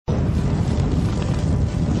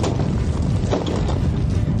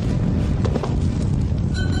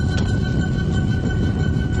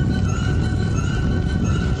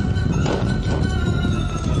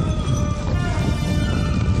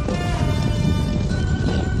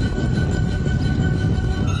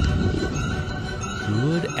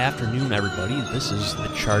afternoon, everybody. This is the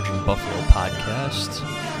Charging Buffalo podcast.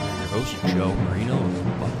 I'm your host, Joe Marino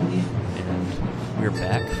of Buckley, and we're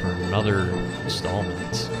back for another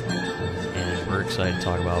installment. And we're excited to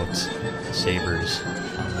talk about the Sabres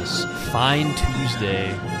on this fine Tuesday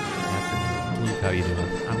afternoon. Luke, how you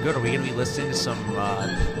doing? I'm good. Are we going to be listening to some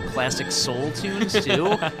classic soul tunes,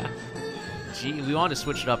 too? Gee, we wanted to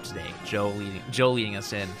switch it up today. Joe leading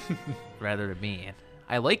us in rather than me.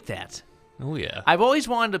 I like that. Oh, yeah. I've always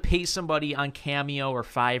wanted to pay somebody on Cameo or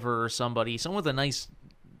Fiverr or someone with a nice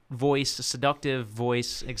voice, a seductive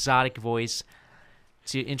voice, exotic voice,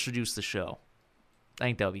 to introduce the show. I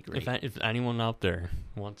think that would be great. If anyone out there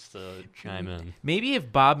wants to chime in. Maybe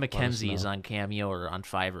if Bob McKenzie is on Cameo or on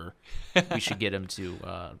Fiverr, we should get him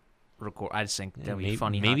to record. I just think that would be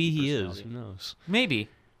funny. Maybe he is. Who knows? Maybe.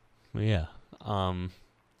 Well, yeah.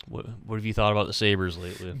 What have you thought about the Sabres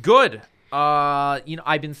lately? Good.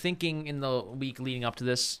 I've been thinking in the week leading up to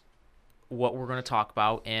this what we're going to talk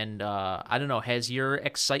about, and I don't know, has your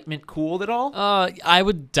excitement cooled at all? I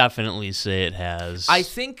would definitely say it has. I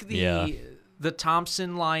think the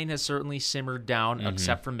Thompson line has certainly simmered down,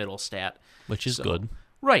 except for Middlestat. Which is good.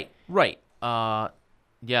 Right. Yeah,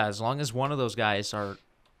 as long as one of those guys are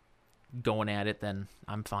going at it, then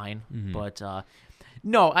I'm fine. Mm-hmm. But,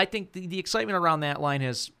 no, I think the excitement around that line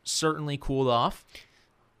has certainly cooled off.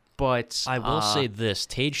 But I will say this,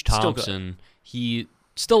 Tage Thompson, he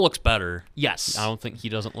still looks better. Yes. I don't think he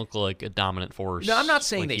doesn't look like a dominant force. No, I'm not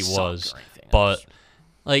saying like they he suck was, or anything. but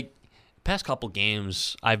like past couple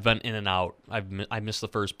games, I've been in and out. I missed the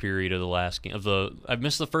first period of the last game I've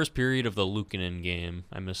missed the first period of the Luukkonen game.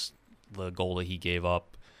 I missed the goal that he gave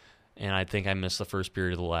up, and I think I missed the first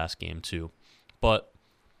period of the last game too. But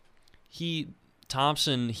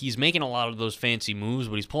Thompson, he's making a lot of those fancy moves,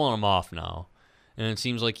 but he's pulling them off now. And it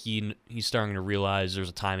seems like he's starting to realize there's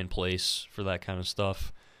a time and place for that kind of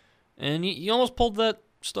stuff. And he almost pulled that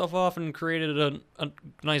stuff off and created a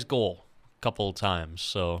nice goal a couple of times.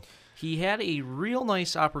 So he had a real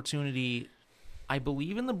nice opportunity, I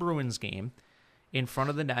believe, in the Bruins game, in front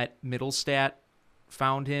of the net. Middlestat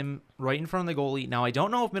found him right in front of the goalie. Now, I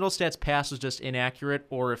don't know if Middlestat's pass was just inaccurate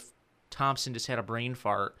or if Thompson just had a brain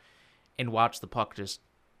fart and watched the puck just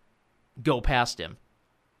go past him.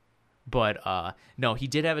 But, no, he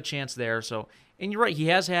did have a chance there. So, and you're right, he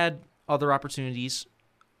has had other opportunities.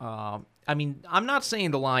 I mean, I'm not saying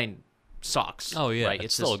the line sucks. Oh, yeah. Right?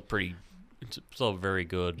 It's still very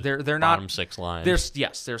good. They're bottom not, six line. They're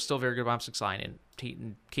still very good bottom six line.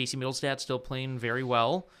 And Casey Middlestat's still playing very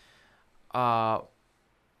well. Who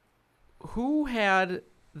had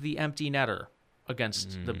the empty netter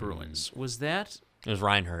against the Bruins? Was that? It was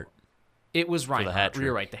Reinhart. It was Reinhart. For the hat trick.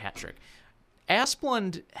 You're right, the hat trick.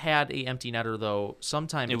 Asplund had a empty netter though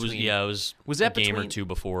sometime between. It was that a game between, or two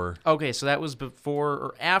before. Okay, so that was before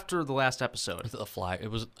or after the last episode. Was it the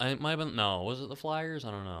Flyers? It might have been. No, was it the Flyers?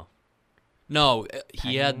 I don't know. No,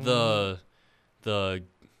 he had the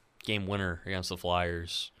game winner against the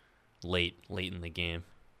Flyers late in the game.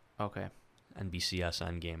 Okay.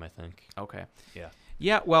 NBCSN game, I think. Okay. Yeah.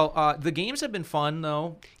 Yeah, well, the games have been fun,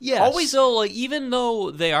 though. Yeah, always. So, like, even though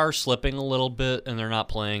they are slipping a little bit and they're not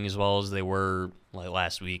playing as well as they were like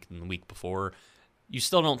last week and the week before, you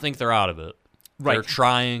still don't think they're out of it. Right. They're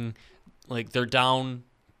trying. Like, they're down.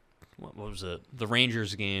 What was it? The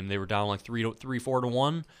Rangers game. They were down like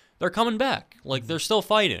 3-4-1. They're coming back. Like, they're still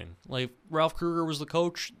fighting. Like, Ralph Kruger was the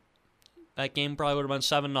coach. That game probably would have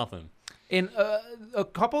been 7-0. And a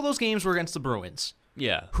couple of those games were against the Bruins.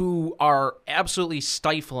 Yeah. Who are absolutely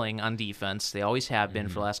stifling on defense. They always have been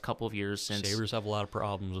for the last couple of years. Since Sabres have a lot of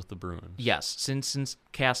problems with the Bruins. Yes, since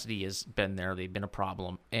Cassidy has been there, they've been a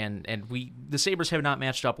problem. And the Sabres have not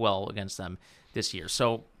matched up well against them this year.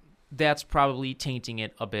 So that's probably tainting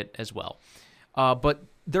it a bit as well. But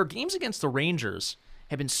their games against the Rangers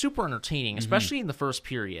have been super entertaining, especially in the first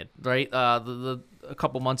period, right? A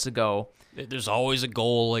couple months ago. There's always a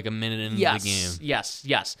goal like a minute into the game.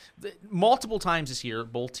 Yes. Multiple times this year,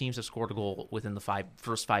 both teams have scored a goal within the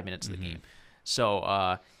first 5 minutes of the game.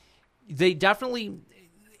 So they definitely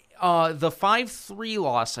the 5-3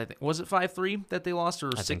 loss, I think. Was it 5-3 that they lost,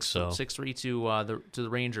 or I think so. 6-3 to the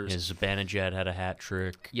Rangers? Zibanejad had a hat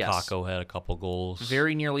trick. Yes. Kakko had a couple goals.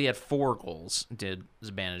 Very nearly had 4 goals, did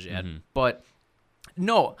Zibanejad. But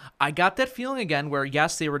no, I got that feeling again where,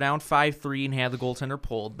 yes, they were down 5-3 and had the goaltender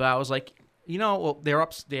pulled, but I was like, they're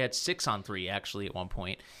up. They had 6-on-3 actually at one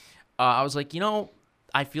point. I was like,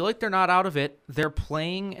 I feel like they're not out of it. They're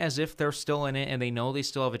playing as if they're still in it, and they know they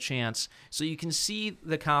still have a chance. So you can see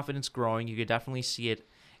the confidence growing. You could definitely see it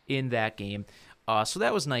in that game. So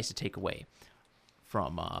that was nice to take away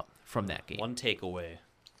from that game. One takeaway.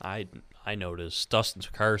 I noticed Dustin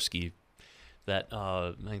Tokarski that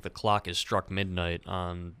I think the clock has struck midnight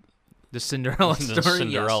on The Cinderella story. the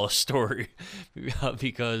Cinderella yes. story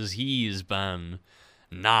because he's been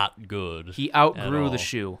not good. He at outgrew all. the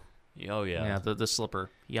shoe. Oh yeah. Yeah, the slipper.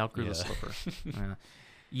 He outgrew the Yeah. slipper.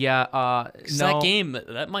 Yeah. 'Cause No. that game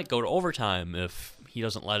that might go to overtime if he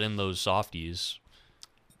doesn't let in those softies.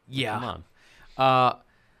 Yeah. Come on.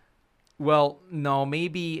 Well, no,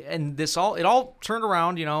 maybe, and it all turned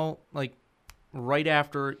around, like right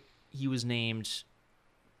after he was named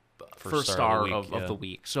first star of the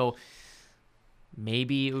week. So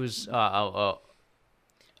maybe it was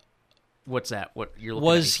what's that? What you're looking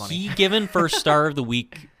Was at? Me he funny. given first star of the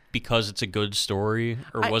week because it's a good story,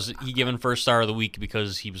 or was he given first star of the week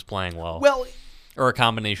because he was playing well? Well, or a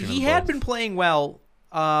combination of he both? had been playing well,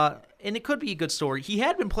 and it could be a good story. He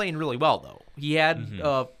had been playing really well though. He had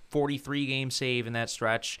a 43 game save in that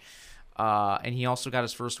stretch, and he also got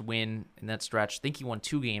his first win in that stretch. I think he won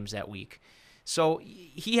 2 games that week. So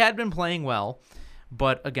he had been playing well,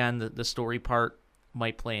 but again, the story part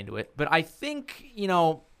might play into it. But I think,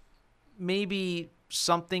 maybe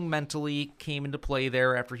something mentally came into play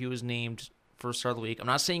there after he was named first star of the week. I'm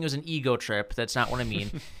not saying it was an ego trip. That's not what I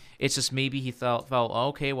mean. It's just maybe he felt,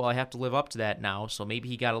 okay, well, I have to live up to that now. So maybe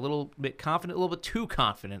he got a little bit confident, a little bit too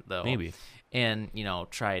confident, though. Maybe. And,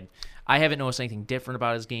 tried. I haven't noticed anything different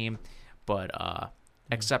about his game, but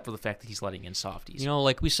except for the fact that he's letting in softies.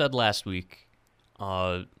 Like we said last week,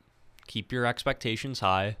 keep your expectations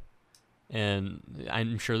high. And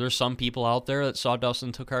I'm sure there's some people out there that saw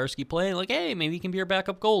Dustin Tokarski playing like, hey, maybe he can be your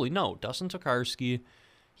backup goalie. No, Dustin Tokarski,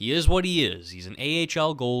 he is what he is. He's an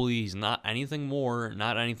AHL goalie. He's not anything more,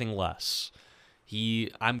 not anything less.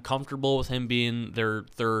 I'm comfortable with him being their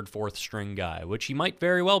third, fourth string guy, which he might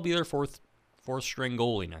very well be their fourth string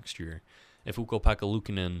goalie next year if Ukko-Pekka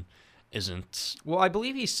Luukkonen isn't. Well, I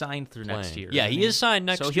believe he's signed through playing. next year. Yeah, he is signed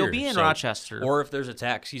next year. So he'll be in Rochester. Or if there's a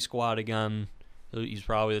taxi squad again, he's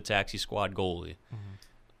probably the taxi squad goalie.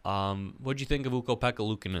 What'd you think of Ukko-Pekka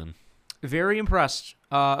Luukkonen? Very impressed.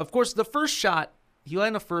 Of course, the first shot, he let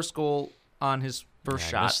in a first goal on his first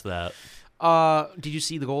I shot. missed that. Did you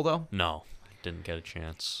see the goal, though? No, didn't get a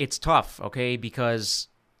chance. It's tough, okay, because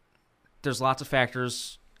there's lots of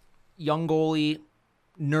factors. Young goalie,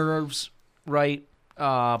 nerves, right?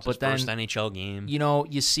 It's But his then first NHL game.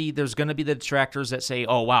 you see there's going to be the detractors that say,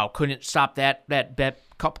 oh, wow, couldn't stop that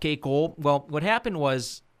cupcake goal. Well, what happened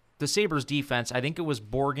was the Sabres defense, I think it was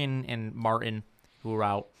Borgen and Martin who were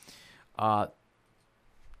out,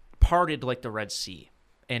 parted like the Red Sea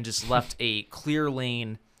and just left a clear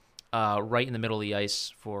lane right in the middle of the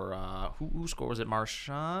ice for who scored? Was it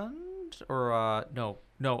Marchand or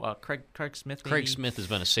no, Craig Smith? Maybe? Craig Smith has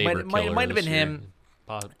been a Sabre Might killer have been this year. him.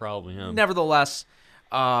 Probably him. Nevertheless,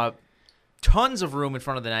 tons of room in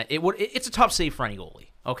front of the net. It's a tough save for any goalie.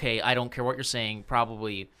 Okay, I don't care what you're saying.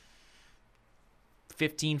 Probably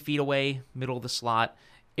 15 feet away, middle of the slot.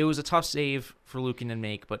 It was a tough save for Luukkonen to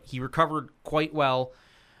make, but he recovered quite well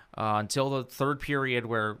until the third period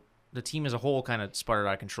where the team as a whole kind of sputtered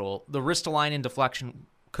out of control. The Ristolainen deflection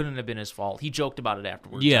couldn't have been his fault. He joked about it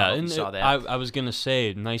afterwards. Yeah, and saw that. I was going to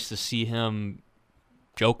say, nice to see him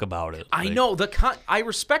joke about it. I know. I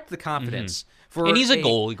respect the confidence. And he's a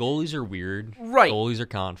goalie. Goalies are weird. Right. Goalies are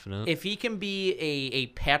confident. If he can be a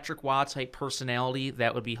Patrick Waugh type personality,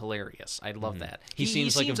 that would be hilarious. I'd love that. He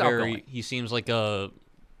seems like outgoing. he seems like a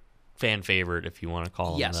fan favorite, if you want to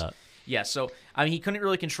call him that. Yes. So he couldn't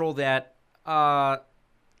really control that.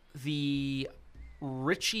 The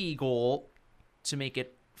Ritchie goal to make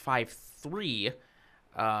it 5-3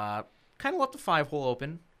 kind of left the 5-hole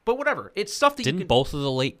open, but whatever. It's stuff that Didn't both of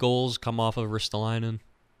the late goals come off of Ristolainen?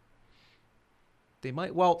 They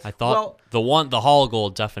might. Well, I thought the Hall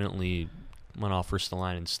goal definitely went off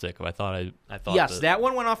Ristolainen's stick. I thought yes, that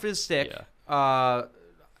one went off his stick. Yeah.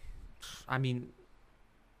 I mean,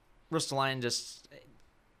 Ristolainen just.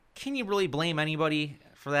 Can you really blame anybody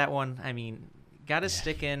for that one? I mean, got his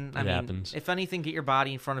stick in. I mean, happens. If anything, get your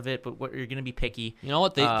body in front of it. But you're going to be picky. You know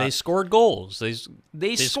what? They scored goals.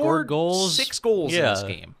 They scored goals. 6 goals in this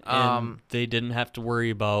game. And they didn't have to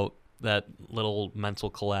worry about that little mental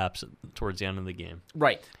collapse towards the end of the game.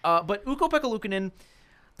 Right. But Ukko-Pekka Luukkonen,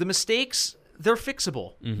 the mistakes, they're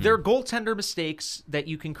fixable. They're goaltender mistakes that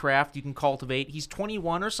you can craft, you can cultivate. He's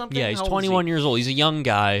 21 or something? Yeah, he's How old is 21 years old. He's a young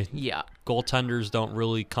guy. Yeah. Goaltenders don't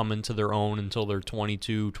really come into their own until they're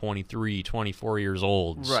 22, 23, 24 years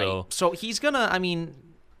old. Right. So he's going to,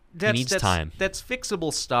 that's, he needs time. That's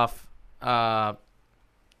fixable stuff.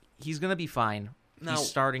 He's going to be fine. Now, he's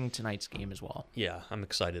starting tonight's game as well. Yeah, I'm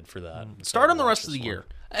excited for that. Start him the rest of the year.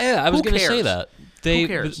 Yeah, I was Who going to say cares? that. Who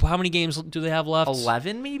cares? How many games do they have left?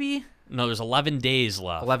 11 maybe? No, there's 11 days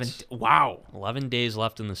left. 11. Wow. 11 days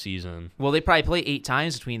left in the season. Well, they probably play 8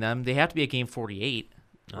 times between them. They have to be at game 48,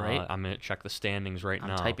 right? I'm going to check the standings right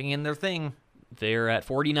now. I'm typing in their thing. They're at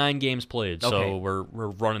 49 games played, so we're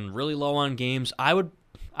running really low on games. I would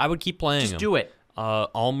keep playing them. Just do it.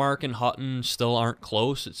 Allmark and Hutton still aren't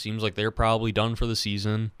close. It seems like they're probably done for the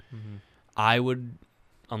season. Mm-hmm. I would,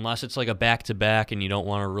 unless it's like a back-to-back and you don't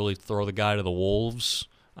want to really throw the guy to the wolves,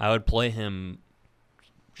 I would play him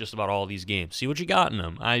just about all these games. See what you got in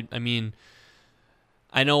him. I mean,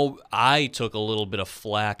 I know I took a little bit of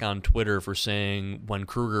flack on Twitter for saying when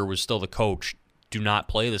Kruger was still the coach, do not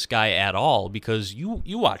play this guy at all, because you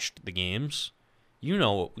watched the games. You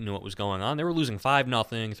knew what was going on. They were losing 5-0,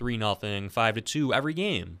 3-0, 5-2 every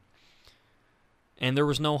game. And there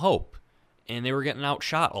was no hope. And they were getting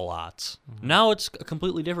outshot a lot. Mm-hmm. Now it's a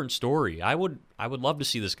completely different story. I would love to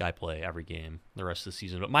see this guy play every game the rest of the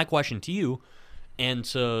season. But my question to you and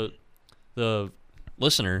to the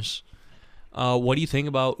listeners, what do you think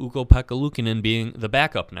about Ukko-Pekka Luukkonen being the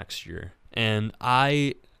backup next year? And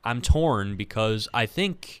I'm torn, because I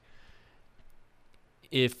think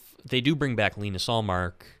if they do bring back Linus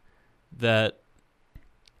Allmark, that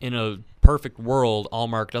in a perfect world,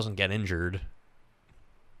 Allmark doesn't get injured.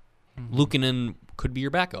 Mm-hmm. Luukkonen could be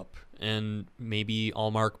your backup, and maybe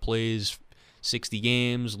Allmark plays 60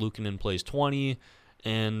 games, Luukkonen plays 20,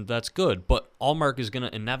 and that's good. But Allmark is going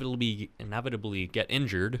to inevitably get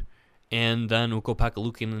injured, and then Ukko-Pekka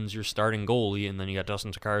Luukkonen's your starting goalie, and then you got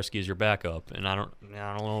Dustin Tokarski as your backup. And I don't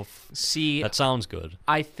know if that sounds good.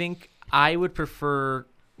 I think I would prefer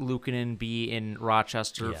Luukkonen be in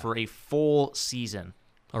Rochester for a full season.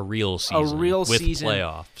 A real season. With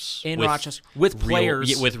playoffs. In Rochester. With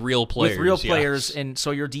players. With real players. With real players. And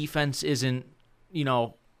so your defense isn't,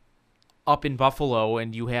 up in Buffalo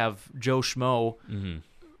and you have Joe Schmo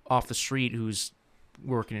off the street who's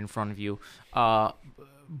working in front of you.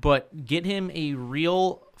 But get him a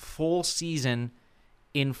real full season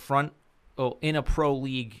in a pro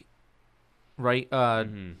league, right?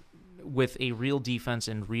 With a real defense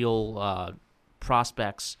and real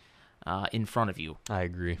prospects in front of you. I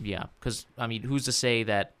agree. Yeah, because, who's to say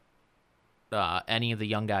that any of the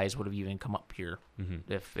young guys would have even come up here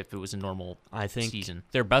if it was a normal season? I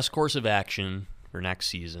think their best course of action for next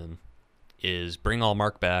season is bring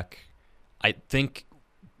Allmark back. I think,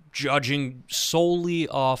 judging solely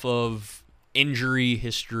off of injury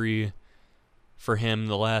history for him,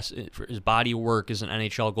 for his body of work as an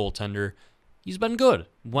NHL goaltender, he's been good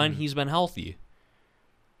when he's been healthy.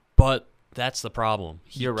 But that's the problem.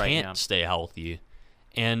 He can't stay healthy.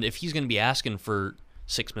 And if he's going to be asking for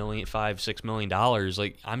 $6 million,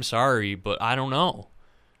 like, I'm sorry, but I don't know.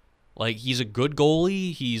 Like, he's a good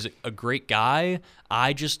goalie. He's a great guy.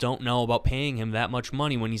 I just don't know about paying him that much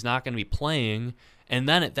money when he's not going to be playing. And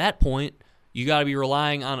then at that point, you got to be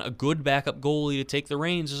relying on a good backup goalie to take the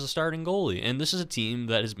reins as a starting goalie. And this is a team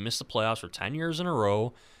that has missed the playoffs for 10 years in a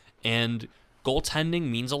row, and goaltending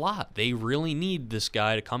means a lot. They really need this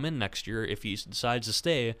guy to come in next year if he decides to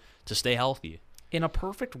stay healthy. In a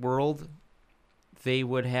perfect world, they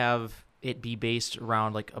would have it be based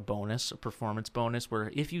around like a performance bonus,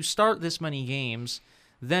 where if you start this many games,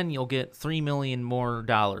 then you'll get $3 million more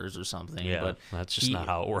or something. Yeah, but that's just not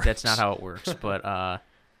how it works. That's not how it works. But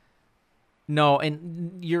no,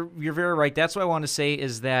 and you're very right. That's what I want to say,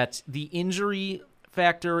 is that the injury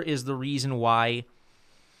factor is the reason why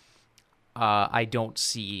I don't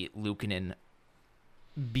see Luukkonen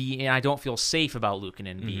and I don't feel safe about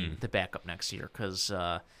Luukkonen being the backup next year, because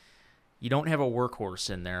you don't have a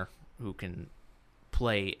workhorse in there who can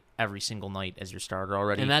play every single night as your starter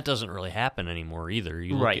already. And that doesn't really happen anymore either.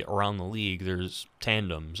 You look at around the league, there's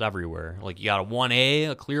tandems everywhere. Like, you got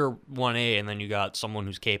a clear 1A, and then you got someone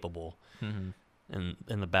who's capable in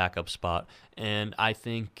the backup spot. And I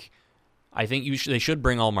think they should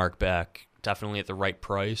bring Allmark back, definitely at the right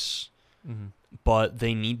price. But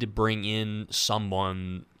they need to bring in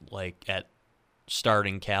someone like at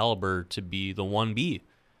starting caliber to be the 1B.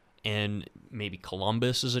 And maybe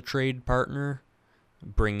Columbus is a trade partner.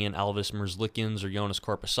 Bring in Elvis Merzlikins or Jonas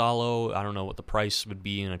Korpisalo. I don't know what the price would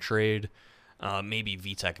be in a trade. Maybe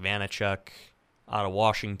Vitek Vanacek out of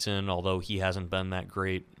Washington, although he hasn't been that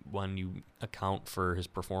great when you account for his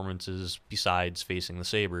performances besides facing the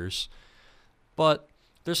Sabres. But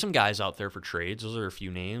there's some guys out there for trades. Those are a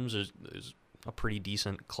few names. There's a pretty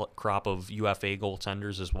decent crop of UFA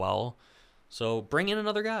goaltenders as well. So bring in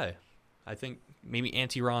another guy. I think maybe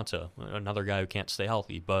Antti Raanta, another guy who can't stay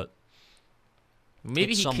healthy, but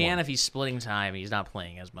maybe he can if he's splitting time. He's not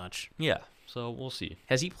playing as much. Yeah, so we'll see.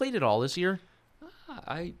 Has he played at all this year?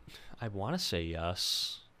 I I want to say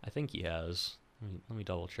yes. I think he has. Let me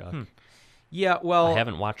double check. Yeah, well, I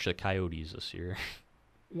haven't watched the Coyotes this year.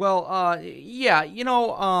 well, yeah,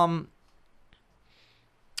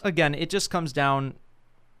 again, it just comes down.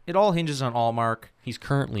 It all hinges on Allmark, He's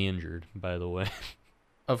currently injured, by the way.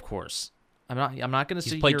 of course. I'm not going to He's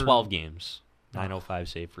sit played here. 12 games. 905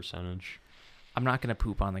 save percentage. I'm not going to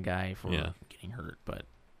poop on the guy for Yeah. getting hurt, but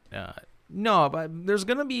no, but there's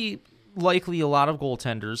going to be likely a lot of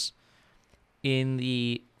goaltenders in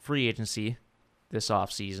the free agency this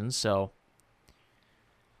offseason, so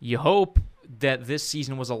you hope that this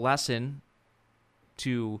season was a lesson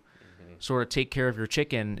to sort of take care of your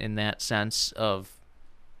chicken in that sense of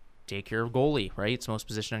take care of goalie, right? It's the most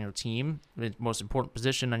position on your team, the most important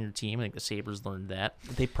position on your team. I think the Sabres learned that.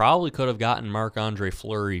 They probably could have gotten Marc-Andre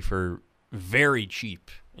Fleury for very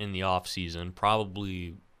cheap in the offseason,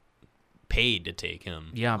 probably paid to take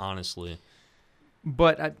him, honestly.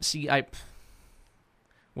 But,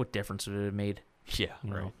 what difference would it have made? Yeah,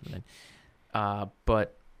 right.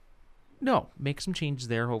 But, no, make some changes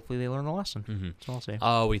there. Hopefully they learn the lesson. Mm-hmm. That's all I'll say.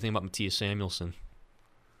 What do you think about Matthias Samuelsson?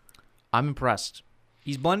 I'm impressed.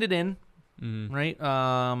 He's blended in, right?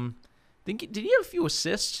 Did he have a few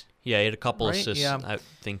assists? Yeah, he had a couple Right? assists, Yeah. I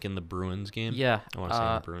think, in the Bruins game. Yeah. I want to say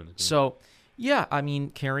in the Bruins game. So, yeah, I mean,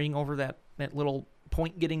 carrying over that little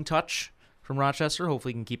point-getting touch from Rochester,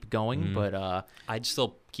 hopefully he can keep it going. But I'd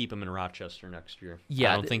still keep him in Rochester next year.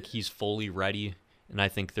 Yeah, I don't think he's fully ready, and I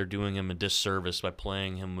think they're doing him a disservice by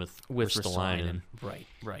playing him with Ristolainen.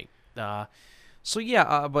 Right. So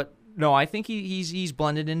yeah, but no, I think he's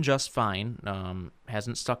blended in just fine.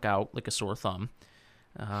 Hasn't stuck out like a sore thumb.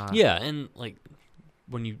 Yeah, and like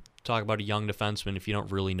when you talk about a young defenseman, if you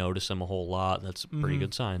don't really notice him a whole lot, that's a pretty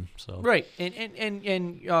good sign. So right,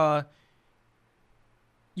 and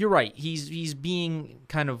you're right. He's being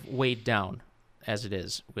kind of weighed down as it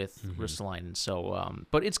is with Ristolainen. So,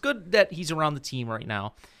 but it's good that he's around the team right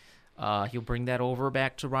now. He'll bring that over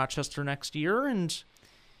back to Rochester next year, and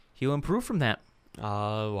he'll improve from that.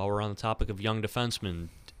 While we're on the topic of young defensemen,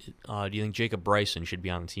 do you think Jacob Bryson should be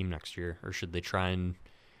on the team next year, or should they try and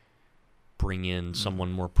bring in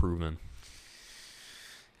someone more proven?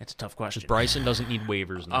 That's a tough question. Because Bryson doesn't need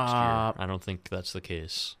waivers next year. I don't think that's the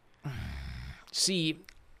case. See,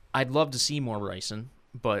 I'd love to see more Bryson,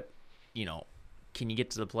 but, can you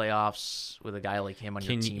get to the playoffs with a guy like him on your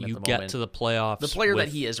team at the moment? Can you get to the playoffs? The player with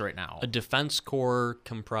that he is right now. A defense core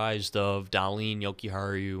comprised of Dahlin,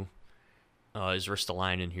 Jokiharju, is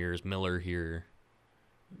Ristolainen here, is Miller here,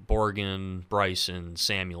 Borgen, Bryson,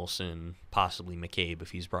 Samuelsson, possibly McCabe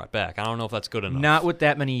if he's brought back. I don't know if that's good enough. Not with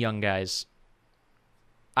that many young guys.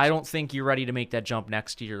 I don't think you're ready to make that jump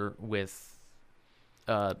next year with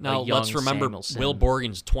now, a young let's remember, Samuelsson. Will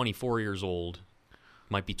Borgen's 24 years old.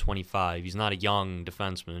 Might be 25. He's not a young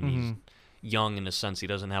defenseman. He's young in the sense he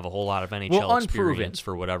doesn't have a whole lot of NHL experience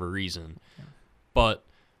for whatever reason. Yeah. But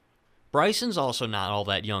Bryson's also not all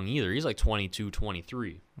that young either. He's like 22,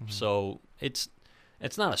 23. So it's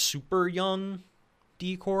not a super young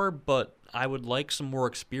D-core, but I would like some more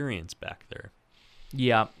experience back there.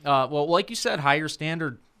 Yeah. Well, like you said, higher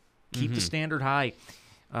standard. Keep the standard high.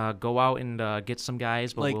 Go out and get some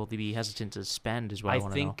guys, but will they be hesitant to spend is what I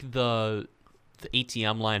want to know. I think the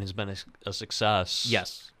ATM line has been a success.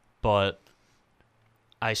 Yes. But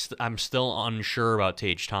I'm still unsure about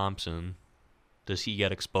Tage Thompson. Does he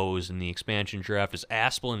get exposed in the expansion draft? Does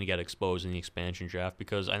Asplund get exposed in the expansion draft?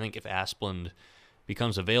 Because I think if Asplund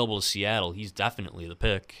becomes available to Seattle, he's definitely the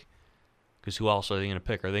pick. Because who else are they going to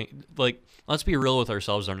pick? Are they let's be real with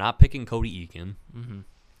ourselves. They're not picking Cody Eakin.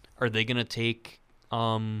 Are they going to take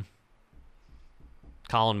Colin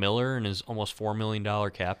Miller and his almost $4 million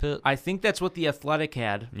cap hit? I think that's what the Athletic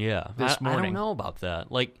had. This morning. I don't know about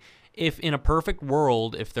that. Like, if in a perfect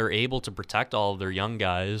world, if they're able to protect all of their young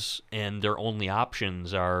guys and their only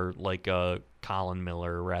options are like Colin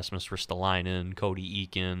Miller, Rasmus Ristolainen, Cody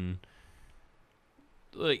Eakin,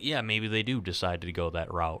 yeah, maybe they do decide to go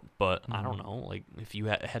that route. But I don't know. Like, if you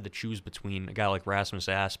had to choose between a guy like Rasmus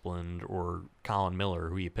Asplund or Colin Miller,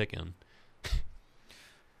 who are you picking?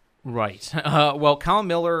 Right. Well, Colin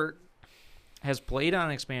Miller has played on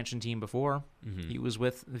an expansion team before. He was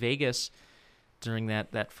with Vegas during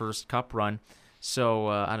that first cup run. So,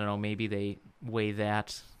 I don't know, maybe they weigh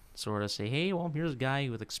that, sort of say, hey, well, here's a guy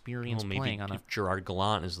with experience playing on if Gerard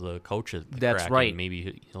Gallant is the coach at the That's Kraken, right.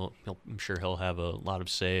 maybe I'm sure he'll have a lot of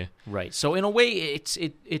say. Right. So, in a way, it's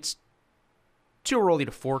too early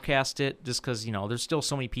to forecast it just because, there's still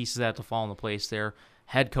so many pieces that have to fall into place there.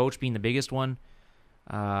 Head coach being the biggest one.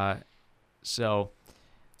 So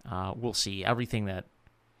we'll see. Everything that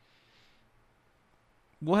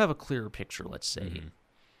we'll have a clearer picture, let's say,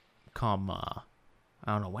 come, I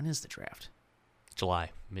don't know, when is the draft? July.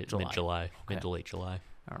 Mid-July. Okay. Mid to late July.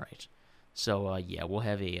 All right. So, yeah, we'll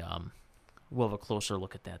have a closer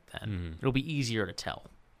look at that then. Mm-hmm. It'll be easier to tell.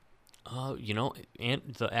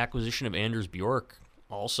 And the acquisition of Anders Bjork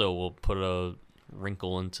also will put a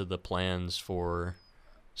wrinkle into the plans for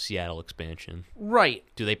Seattle expansion. Right.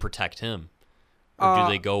 Do they protect him? Or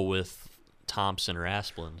do they go with Thompson or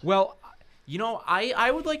Asplund? Well,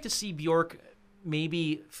 I would like to see Bjork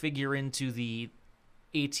maybe figure into the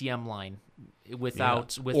ATM line without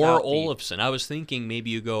Olofsson. I was thinking maybe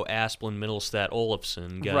you go Asplund, Middlestat,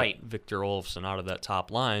 Olofsson, get Victor Olofsson out of that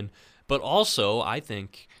top line. But also, I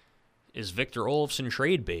think, is Victor Olofsson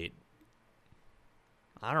trade bait?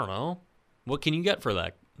 I don't know. What can you get for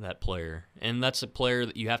that player? And that's a player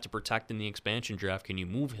that you have to protect in the expansion draft. Can you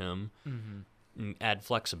move him and add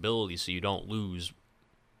flexibility so you don't lose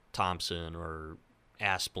Thompson or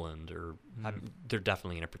Asplund? Or they're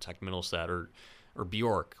definitely going to protect Middlestat or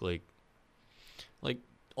Bjork. Like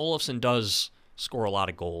Olofsson does score a lot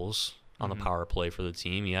of goals on the power play for the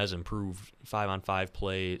team. He has improved 5-on-5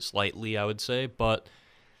 play slightly, I would say, but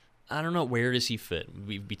I don't know, where does he fit?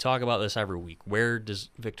 We talk about this every week. Where does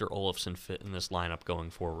Victor Olofsson fit in this lineup going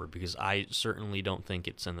forward? Because I certainly don't think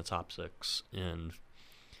it's in the top 6, and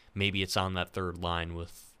maybe it's on that third line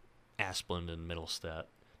with Asplund and Middlestat.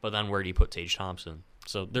 But then where do you put Tage Thompson?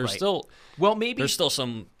 So there's there's still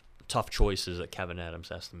some tough choices that Kevyn Adams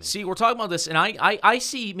has to make. See, we're talking about this, and I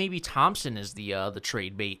see maybe Thompson as the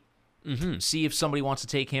trade bait. See if somebody wants to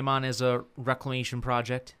take him on as a reclamation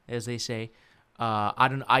project, as they say.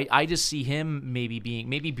 I just see him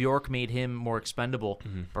maybe Bjork made him more expendable,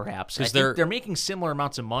 perhaps. Because they're making similar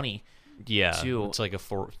amounts of money. Yeah, it's like a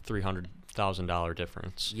 $300,000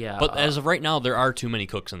 difference. Yeah, but as of right now, there are too many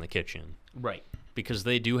cooks in the kitchen. Right. Because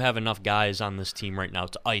they do have enough guys on this team right now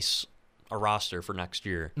to ice a roster for next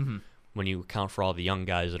year when you account for all the young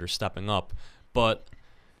guys that are stepping up. But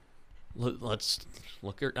let's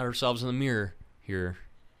look at ourselves in the mirror here.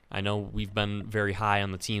 I know we've been very high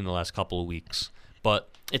on the team the last couple of weeks, but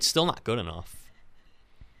it's still not good enough.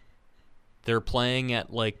 They're playing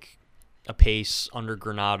at like a pace under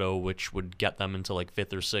Granato, which would get them into like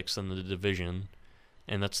 5th or 6th in the division,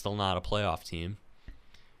 and that's still not a playoff team.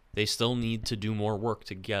 They still need to do more work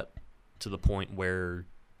to get to the point where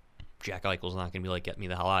Jack Eichel's not going to be like, get me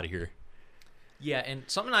the hell out of here. Yeah, and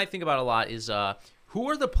something I think about a lot is who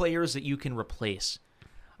are the players that you can replace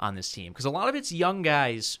on this team? Because a lot of it's young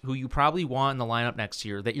guys who you probably want in the lineup next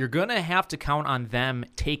year that you're going to have to count on them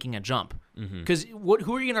taking a jump. Because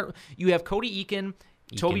who are you going to... You have Cody Eakin,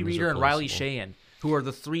 Toby Reeder, and Riley Sheahan, who are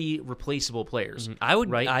the 3 replaceable players. I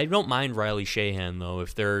don't mind Riley Sheahan, though,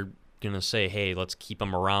 if they're going to say, hey, let's keep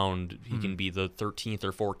him around. He can be the 13th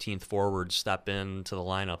or 14th forward, step into the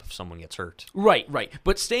lineup if someone gets hurt. Right.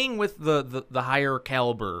 But staying with the higher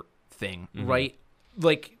caliber thing, right?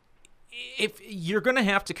 Like, if you're going to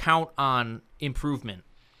have to count on improvement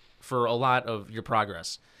for a lot of your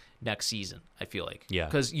progress next season, I feel like. Yeah.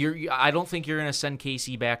 Because I don't think you're going to send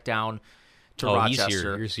Casey back down to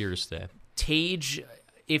Rochester. He's here to stay. Tage,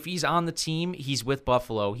 if he's on the team, he's with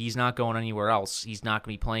Buffalo. He's not going anywhere else. He's not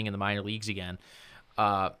going to be playing in the minor leagues again.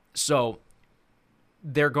 So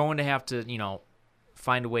they're going to have to,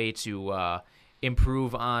 find a way to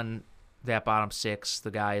improve on that bottom 6.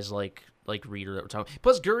 The guys like Reeder that we're talking.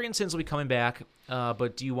 Plus, Girgensons will be coming back.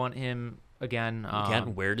 But do you want him again?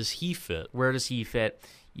 Where does he fit?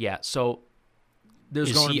 Yeah. So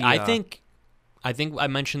there's going to be. I think I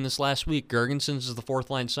mentioned this last week. Girgensons is the 4th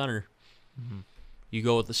line center. You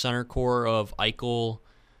go with the center core of Eichel,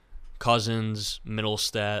 Cousins,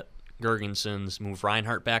 Middlestat, Girgensons. Move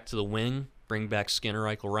Reinhart back to the wing. Bring back Skinner,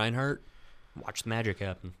 Eichel, Reinhart. Watch the magic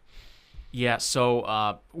happen. Yeah,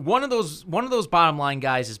 so one of those bottom line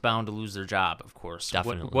guys is bound to lose their job, of course.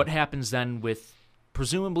 Definitely. What happens then with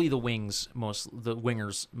presumably the wingers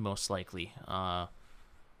most likely?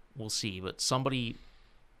 We'll see, but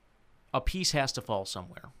a piece has to fall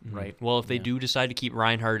somewhere, right? Well, if they do decide to keep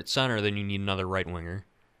Reinhart at center, then you need another right winger.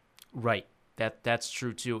 Right. That's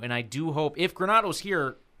true too, and I do hope if Granato's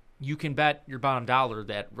here, you can bet your bottom dollar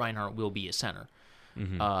that Reinhart will be a center.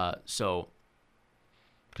 So.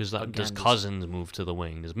 Because does Cousins move to the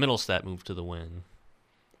wing? Does Middlestat move to the wing?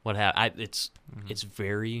 It's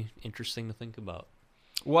very interesting to think about.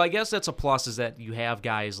 Well, I guess that's a plus is that you have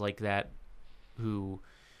guys like that who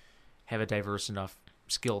have a diverse enough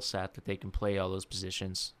skill set that they can play all those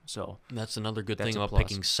positions. So that's another good thing about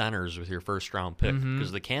picking centers with your first round pick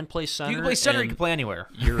because they can play center. You can play center. You can play anywhere.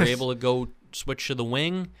 You're able to go switch to the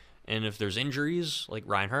wing, and if there's injuries like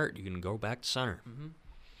Reinhart, you can go back to center.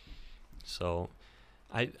 So.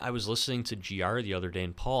 I was listening to GR the other day,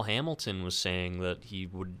 and Paul Hamilton was saying that he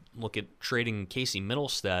would look at trading Casey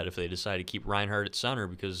Middlestat if they decide to keep Reinhardt at center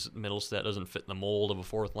because Middlestat doesn't fit the mold of a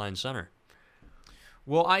fourth-line center.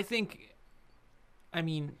 Well, I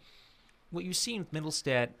mean, what you've seen with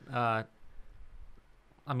Middlestat, like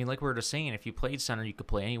we were just saying, if you played center, you could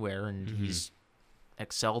play anywhere, and he's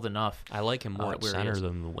excelled enough. I like him more at where he center is.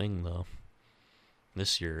 than the wing, though.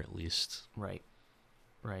 This year, at least. Right.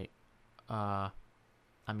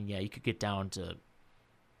 You could get down to,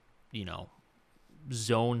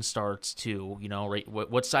 zone starts too, right?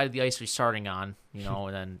 What side of the ice are you starting on,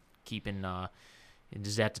 and then keeping,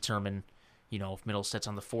 does that determine, if Middlestat's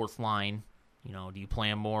on the fourth line, do you play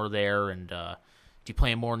him more there, and do you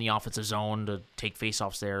play him more in the offensive zone to take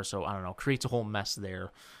faceoffs there? So, I don't know, creates a whole mess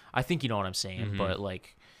there. I think you know what I'm saying, but,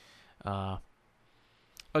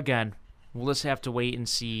 again, we'll just have to wait and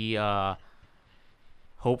see,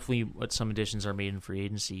 hopefully what some additions are made in free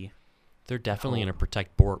agency. They're definitely going to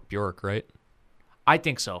protect Bjork, right? I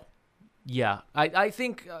think so. Yeah. I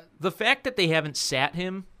think the fact that they haven't sat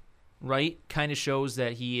him, right, kind of shows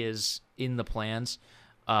that he is in the plans.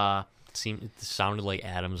 It sounded like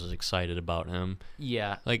Adams was excited about him.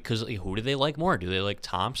 Yeah. Because who do they like more? Do they like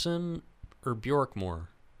Thompson or Bjork more?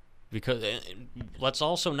 Because let's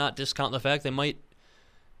also not discount the fact they might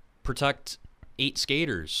protect 8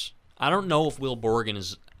 skaters. I don't know if Will Borgen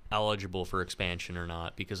is eligible for expansion or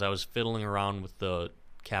not because I was fiddling around with the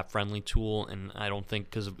cap-friendly tool, and I don't think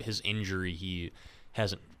because of his injury he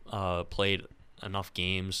hasn't played enough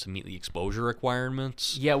games to meet the exposure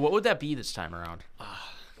requirements. Yeah, what would that be this time around?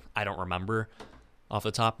 I don't remember off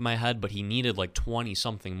the top of my head, but he needed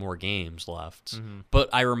 20-something more games left. But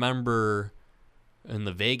I remember in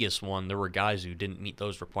the Vegas one, there were guys who didn't meet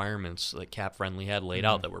those requirements that Cap Friendly had laid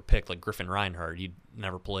out that were picked, like Griffin Reinhardt. He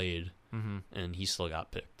never played, and he still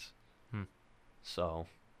got picked. So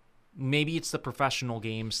maybe it's the professional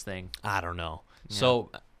games thing. I don't know. Yeah.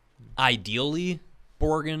 So ideally,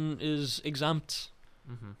 Borgen is exempt,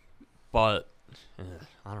 but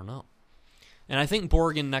I don't know. And I think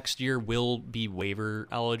Borgen next year will be waiver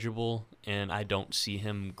eligible, and I don't see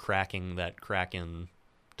him cracking that Kraken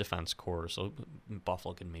defense core, so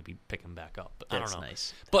Buffalo can maybe pick him back up. But That's I don't know.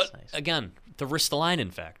 Nice. But nice. Again, the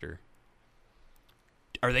Ristolainen factor.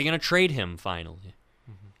 Are they going to trade him finally?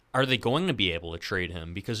 Are they going to be able to trade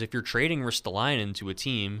him? Because if you're trading Ristolainen to a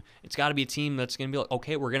team, it's got to be a team that's going to be like,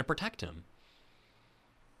 okay, we're going to protect him.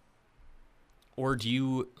 Or do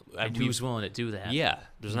you... And who's willing to do that? Yeah.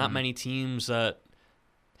 There's not many teams that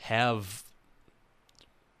have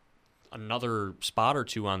another spot or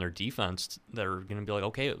two on their defense that are going to be like,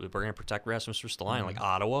 okay, we're going to protect Rasmus Ristolainen, like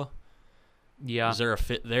Ottawa. Yeah. Is there a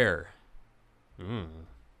fit there?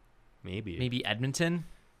 Maybe. Maybe Edmonton?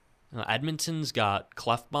 Edmonton's got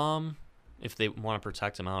Clefbaum. If they want to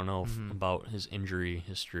protect him, I don't know about his injury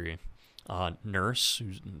history. Nurse,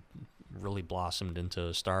 who's really blossomed into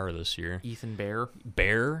a star this year. Ethan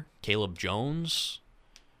Bear, Caleb Jones.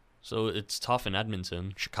 So it's tough in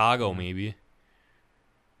Edmonton. Chicago, maybe.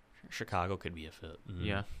 Chicago could be a fit.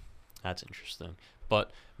 Yeah. That's interesting.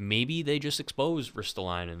 But maybe they just expose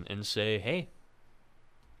Ristolainen and say, hey,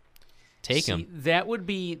 take him. That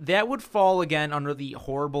would fall again under the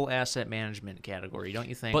horrible asset management category, don't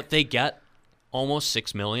you think? But they get almost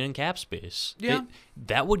 $6 million in cap space. Yeah.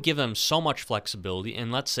 That would give them so much flexibility. And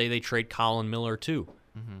let's say they trade Colin Miller too.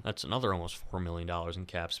 That's another almost $4 million in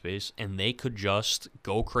cap space. And they could just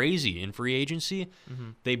go crazy in free agency.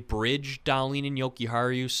 They bridge Dahlin and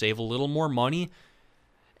Jokiharju, save a little more money.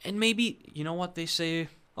 And maybe, you know what, they say,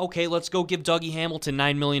 okay, let's go give Dougie Hamilton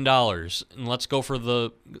 $9 million and let's go for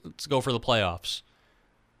the playoffs.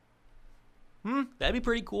 That'd be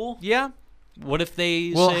pretty cool. Yeah. What if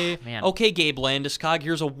they say, man. okay, Gabe Landeskog,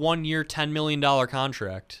 here's a 1-year, $10 million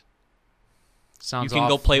contract. Sounds you can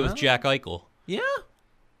go play with Jack Eichel. Yeah.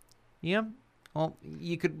 Yeah. Well,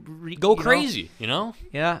 you could go crazy, you know?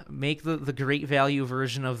 Yeah, make the great value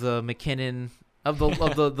version of the McKinnon of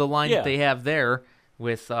the line that they have there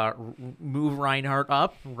with move Reinhardt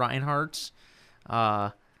up, Landeskog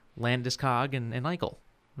and Eichel.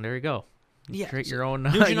 There you go. You create your own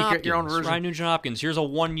version. Ryan Nugent-Hopkins, here's a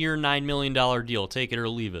 1-year, $9 million deal. Take it or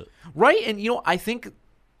leave it. Right, and I think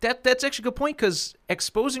that's actually a good point because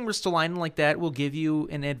exposing Ristolainen like that will give you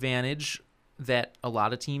an advantage that a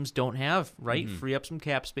lot of teams don't have, right? Free up some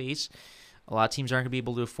cap space. A lot of teams aren't going to be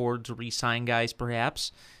able to afford to re-sign guys,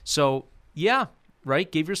 perhaps. So,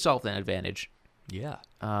 right? Give yourself an advantage. Yeah.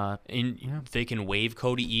 They can waive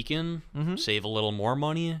Cody Eakin, save a little more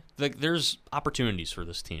money. There's opportunities for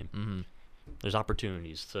this team. There's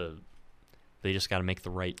opportunities to They just got to make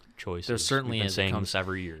the right choices. There certainly We've been is. saying this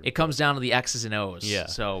every year. It comes down to the X's and O's. Yeah.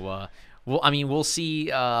 So, we'll see,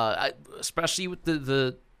 especially with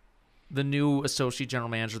the new associate general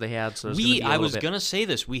manager they had. So I was gonna say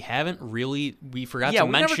this. We haven't really. We forgot to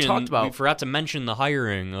we never mention. talked about. We forgot to mention the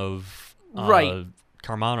hiring of Right.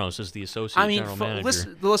 Carmanos as the associate general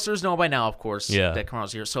manager. The listeners know by now, of course, Yeah. that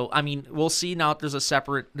Carmanos here. So, we'll see now.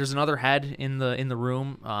 There's another head in the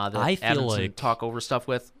room that I feel Adams like- can talk over stuff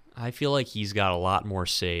with. I feel like he's got a lot more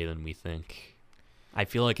say than we think. I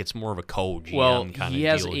feel like it's more of a co-GM Well, kind he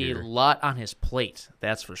of has deal a here. lot on his plate.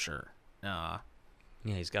 That's for sure. Yeah,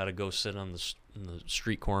 he's got to go sit on in the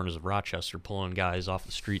street corners of Rochester, pulling guys off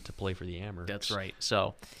the street to play for the Amherst. That's right.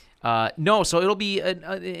 So, no. So it'll be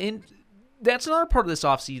that's another part of this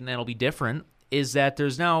offseason that'll be different. Is that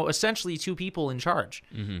there's now essentially two people in charge,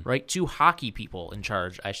 right? Two hockey people in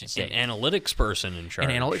charge, I should say. An analytics person in charge.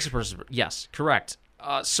 An analytics person. Yes, correct.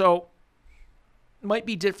 So might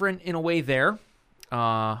be different in a way there.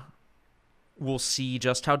 We'll see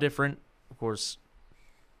just how different. Of course,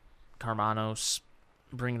 Carmanos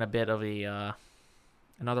bringing a bit of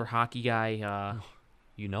another hockey guy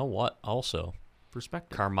You know what? Also,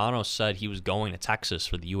 perspective. Carmanos said he was going to Texas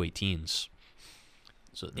for the U18s.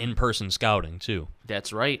 So in-person scouting, too.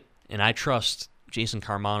 That's right. And I trust Jason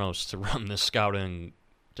Carmanos to run this scouting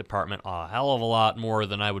department a hell of a lot more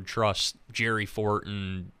than I would trust Jerry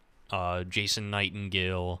Fortin, Jason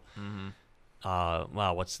Nightingale.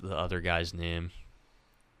 Wow, what's the other guy's name?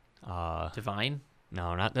 Divine?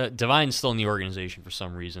 No, not Divine's still in the organization for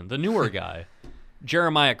some reason. The newer guy,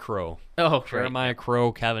 Jeremiah Crow. Oh, Jeremiah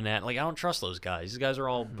Crow, Kevin I don't trust those guys. These guys are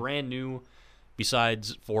all brand new.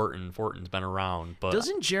 Besides Fortin, Fortin's been around, but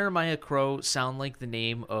Doesn't Jeremiah Crow sound like the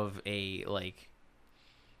name of a like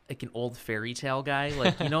an old fairy tale guy?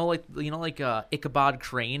 Like like Ichabod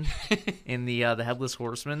Crane in the Headless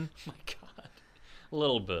Horseman. Oh my God, a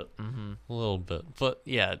little bit, but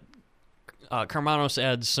yeah, Carmanos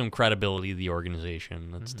adds some credibility to the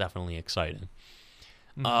organization. That's definitely exciting.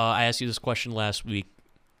 I asked you this question last week.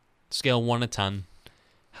 Scale 1 to 10,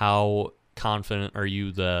 how confident are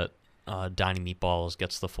you that Donnie Meatballs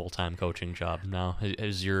gets the full-time coaching job now?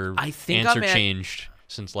 Has your answer changed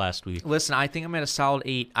since last week? Listen, I think I'm at a solid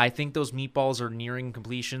 8. I think those meatballs are nearing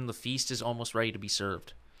completion. The feast is almost ready to be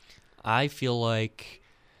served. I feel like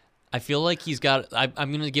he's got. I'm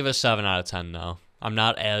going to give it a 7 out of 10 now. I'm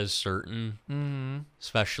not as certain,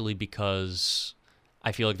 especially because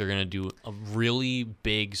I feel like they're going to do a really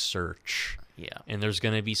big search. Yeah, and there's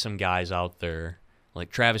going to be some guys out there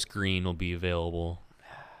like Travis Green will be available.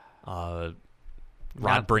 Rod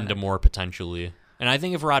Brindamore potentially. And I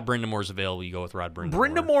think if Rod Brindamore's available, you go with Rod Brindamore.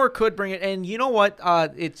 Brindamore could bring it. And you know what?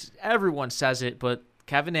 It's everyone says it, but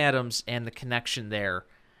Kevin Adams and the connection there.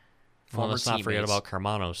 Well, let's not forget about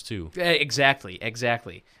Carmanos, too. Exactly.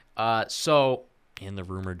 So. And the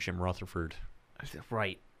rumored Jim Rutherford.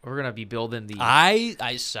 Right. We're going to be building the.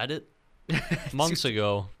 I said it months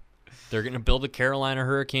ago. They're going to build the Carolina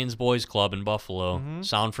Hurricanes Boys Club in Buffalo.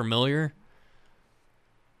 Sound familiar?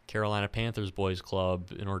 Carolina Panthers Boys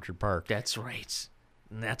Club in Orchard Park. That's right.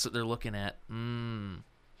 And that's what they're looking at.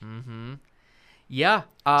 Yeah.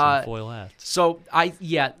 Tinfoil hat. So,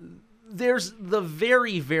 there's the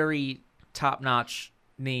very, very top-notch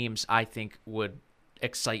names I think would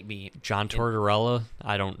excite me. John Tortorella?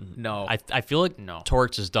 I don't know. I feel like no.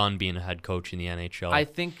 Torts is done being a head coach in the NHL. I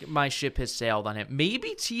think my ship has sailed on him.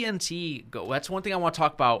 Maybe TNT. That's one thing I want to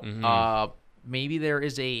talk about. Maybe there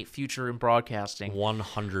is a future in broadcasting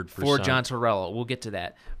 100% for John Tortorella. We'll get to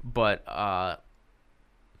that. But,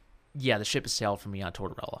 the ship has sailed for me on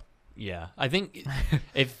Tortorella. Yeah. I think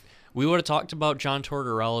if we would have talked about John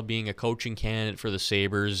Tortorella being a coaching candidate for the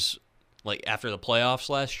Sabres like after the playoffs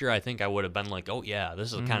last year, I think I would have been like, oh, yeah,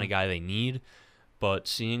 this is the kind of guy they need. But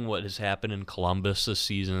seeing what has happened in Columbus this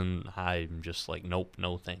season, I'm just like, nope,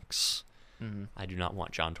 no thanks. I do not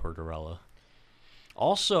want John Tortorella.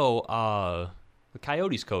 Also, the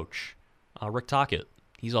Coyotes coach, Rick Tocchet,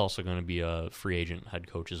 he's also going to be a free agent head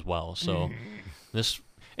coach as well. So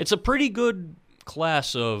it's a pretty good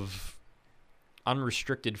class of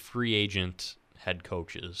unrestricted free agent head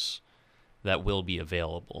coaches that will be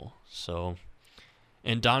available. So,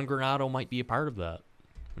 and Don Granato might be a part of that.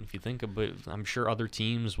 If you think about it, I'm sure other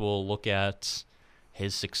teams will look at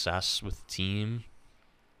his success with the team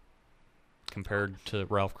compared to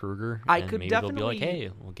Ralph Kruger, and maybe they'll be like, hey,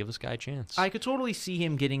 we'll give this guy a chance. I could totally see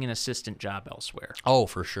him getting an assistant job elsewhere. Oh,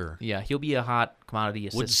 for sure. Yeah, he'll be a hot commodity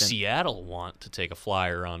assistant. Would Seattle want to take a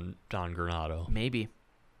flyer on Don Granato? Maybe.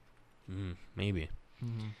 Maybe.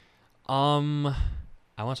 I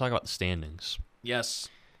want to talk about the standings. Yes.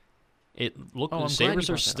 The I'm glad you Sabres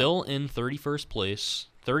are brought that still in 31st place,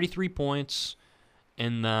 33 points,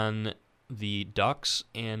 and then the Ducks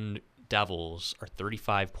and Devils are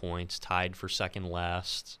 35 points, tied for second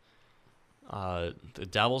last. The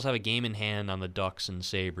Devils have a game in hand on the Ducks and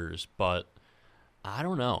Sabres, but I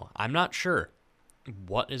don't know. I'm not sure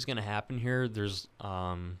what is going to happen here. There's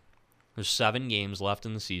 7 games left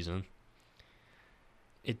in the season.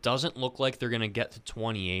 It doesn't look like they're going to get to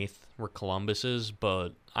 28th where Columbus is, but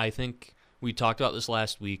I think we talked about this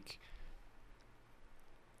last week.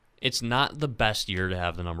 It's not the best year to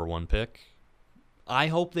have the number 1 pick. I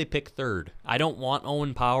hope they pick 3rd. I don't want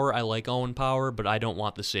Owen Power. I like Owen Power, but I don't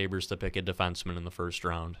want the Sabres to pick a defenseman in the first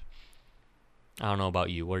round. I don't know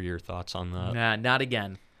about you. What are your thoughts on that? Nah, not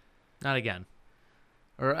again. Not again.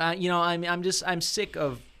 Or I'm sick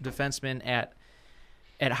of defensemen at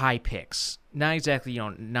high picks. Not exactly,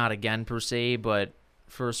 not again per se, but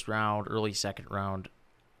first round, early second round.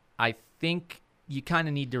 I think you kind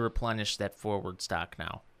of need to replenish that forward stock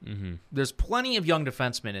now. Mm-hmm. There's plenty of young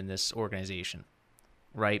defensemen in this organization,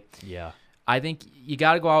 right? Yeah. I think you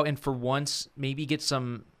got to go out and for once maybe get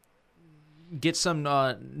some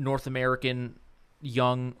North American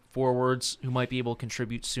young forwards who might be able to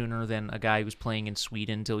contribute sooner than a guy who's playing in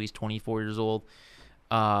Sweden until he's 24 years old.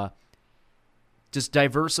 Just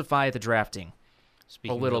diversify the drafting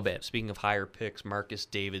a little bit. Speaking of higher picks, Marcus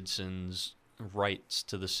Davidson's rights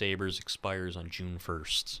to the Sabres expires on June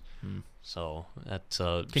 1st. So that's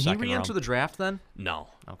Can he re-enter the draft then? No.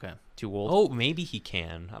 Okay. Too old? Oh, maybe he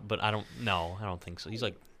can, but I don't think so. He's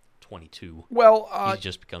like 22. Well, he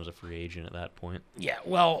just becomes a free agent at that point. Yeah,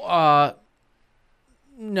 well,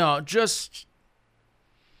 no, just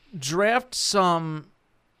draft some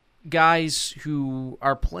guys who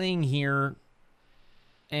are playing here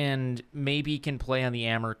and maybe can play on the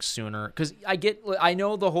Amherst sooner. Because I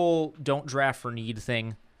know the whole don't draft for need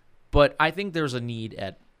thing, but I think there's a need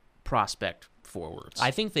at prospect forwards.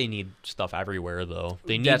 I think they need stuff everywhere, though.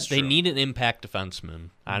 They need an impact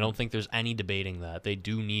defenseman. I don't think there's any debating that. They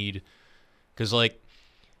do need, because like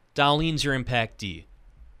Dahlin's your impact D.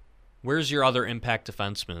 Where's your other impact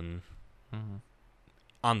defenseman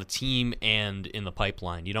on the team and in the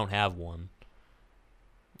pipeline? You don't have one.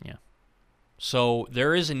 Yeah. So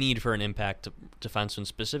there is a need for an impact defenseman,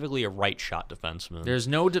 specifically a right shot defenseman. There's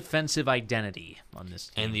no defensive identity on this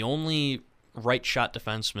team. And the only right shot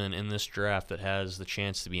defenseman in this draft that has the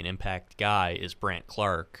chance to be an impact guy is Brandt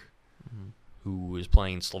Clark, who is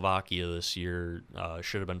playing in Slovakia this year.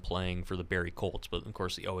 Should have been playing for the Barrie Colts, but of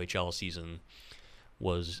course the OHL season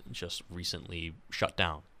was just recently shut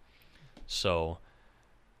down. So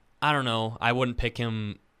I don't know. I wouldn't pick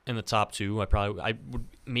him in the top 2. I would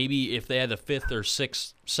maybe if they had the 5th or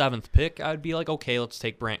 6th, 7th pick, I'd be like, okay, let's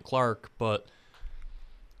take Brandt Clark. But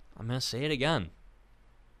I'm gonna say it again.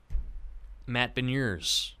 Matt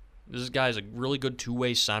Beniers. This guy's a really good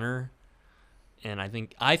two-way center, and I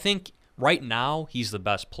think right now he's the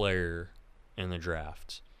best player in the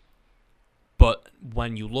draft. But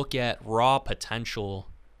when you look at raw potential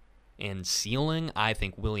and ceiling, I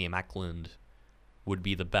think William Eklund would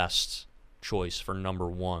be the best choice for number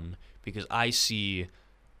 1 because I see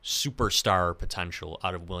superstar potential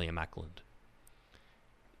out of William Eklund.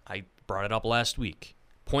 I brought it up last week.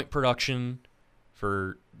 Point production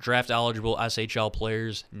for draft-eligible SHL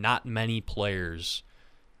players, not many players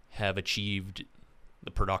have achieved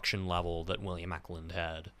the production level that William Eklund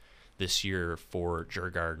had this year for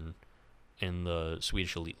Djurgården in the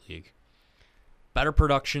Swedish Elite League. Better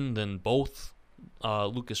production than both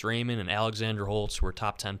Lucas Raymond and Alexander Holtz, who were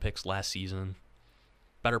top 10 picks last season.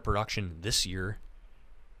 Better production this year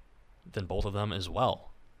than both of them as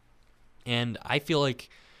well. And I feel like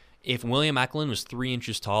if William Eklund was 3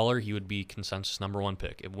 inches taller, he would be consensus number 1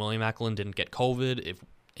 pick. If William Eklund didn't get COVID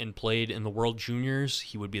and played in the World Juniors,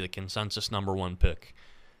 he would be the consensus number 1 pick.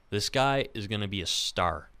 This guy is going to be a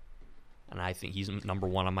star, and I think he's number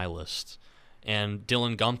 1 on my list. And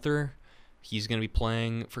Dylan Gunther, he's going to be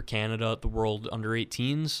playing for Canada at the World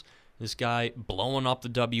Under-18s. This guy blowing up the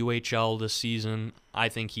WHL this season. I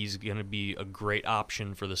think he's going to be a great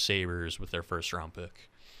option for the Sabres with their first-round pick.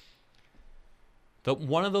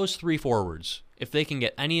 One of those 3 forwards, if they can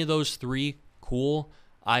get any of those 3, cool.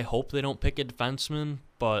 I hope they don't pick a defenseman,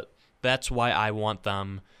 but that's why I want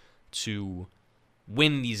them to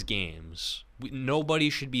win these games.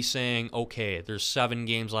 Nobody should be saying, okay, there's 7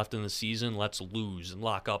 games left in the season, let's lose and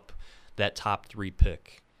lock up that top 3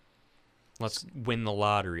 pick. Let's win the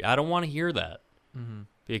lottery. I don't want to hear that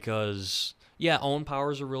because, yeah, Owen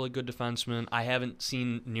Power's a really good defenseman. I haven't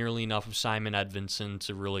seen nearly enough of Simon Edvinsson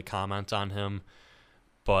to really comment on him.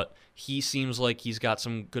 But he seems like he's got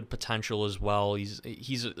some good potential as well.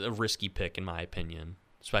 He's a risky pick, in my opinion,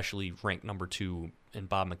 especially ranked number 2 in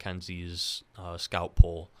Bob McKenzie's scout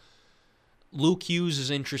poll. Luke Hughes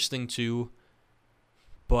is interesting too,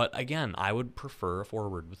 but again, I would prefer a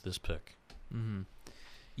forward with this pick. Mm-hmm.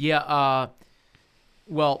 Yeah,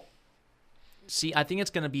 well, see, I think it's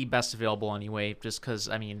going to be best available anyway, just because,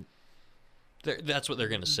 I mean... That's what they're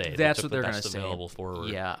going to say. That's what they're going to say. Best available forward.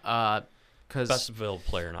 Yeah, because... Best available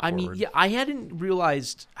player, not forward. I mean, yeah, I hadn't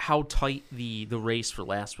realized how tight the race for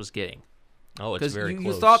last was getting. Oh, it's very close.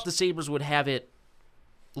 You thought the Sabres would have it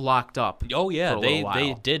locked up. Oh, yeah, for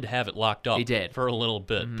they did have it locked up. They did. For a little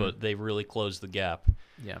bit, but they really closed the gap.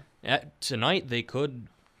 Yeah. Tonight, they could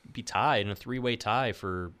be tied in a 3-way tie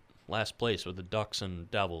for last place with the Ducks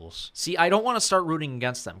and Devils. See, I don't want to start rooting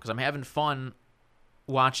against them because I'm having fun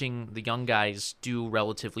watching the young guys do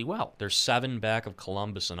relatively well. They're 7 back of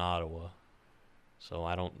Columbus and Ottawa.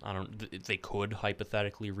 So they could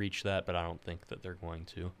hypothetically reach that, but I don't think that they're going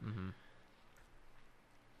to. Mm-hmm.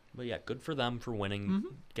 But yeah, good for them for winning,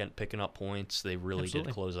 picking up points. They really did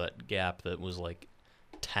close that gap that was like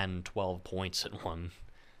 10, 12 points at one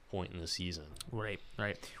point in the season. Right.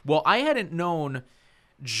 Well, I hadn't known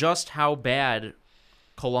just how bad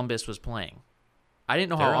Columbus was playing. I didn't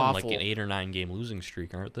know They're how on awful. Like an 8 or 9 game losing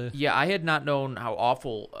streak, aren't they? Yeah, I had not known how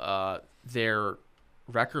awful their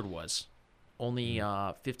record was. Only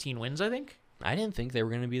 15 wins, I think. I didn't think they were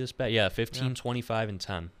going to be this bad. Yeah, 15, 25, and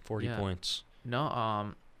 10. 40 points.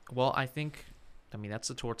 No, well, I mean, that's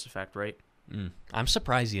the Torts effect, right? I'm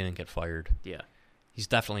surprised he didn't get fired. Yeah. He's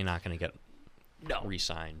definitely not going to get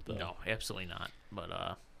re-signed, though. No, absolutely not.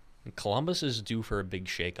 But Columbus is due for a big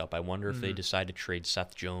shakeup. I wonder if they decide to trade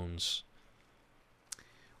Seth Jones.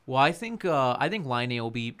 Well, I think Laine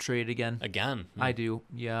will be traded again. Again? I do.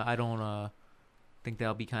 Yeah, I don't think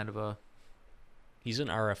that'll be kind of a... He's an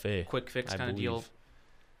RFA. Quick fix kind of deal.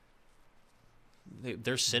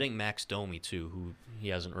 They're sitting Max Domi, too, who he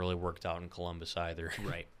hasn't really worked out in Columbus either.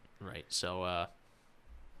 Right. So,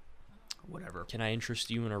 whatever. Can I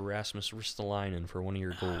interest you in Erasmus Ristolainen for one of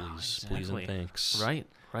your goalies? Exactly. Please and thanks.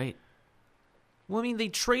 Right. Well, I mean, they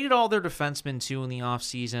traded all their defensemen, too, in the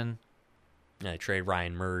offseason. Yeah, they trade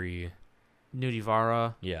Ryan Murray.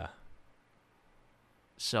 Nudivara. Yeah.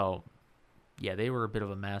 So, yeah, they were a bit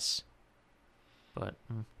of a mess. But...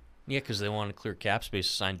 Yeah, because they wanted to clear cap space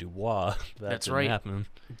to sign Dubois. That's didn't right. happen.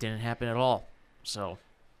 It didn't happen at all. So,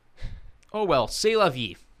 oh well, c'est la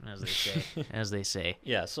vie, as they say.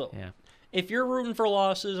 Yeah, so if you're rooting for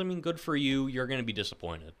losses, I mean, good for you. You're going to be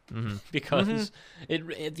disappointed. Because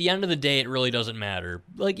at the end of the day, it really doesn't matter.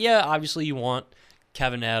 Like, yeah, obviously you want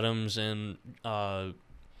Kevin Adams and Jason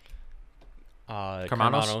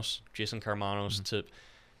Carmanos to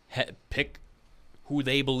pick who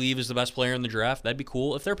they believe is the best player in the draft. That'd be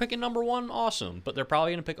cool. If they're picking number 1, awesome. But they're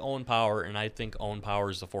probably going to pick Owen Power, and I think Owen Power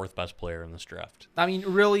is the 4th best player in this draft. I mean,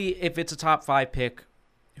 really, if it's a top 5 pick,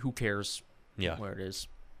 who cares where it is,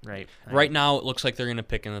 right? Right now, it looks like they're going to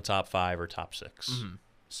pick in the top 5 or top 6.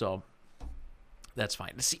 So that's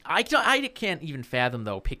fine. See, I can't even fathom,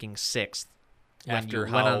 though, picking 6th after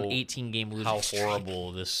went on an 18-game losing streak. How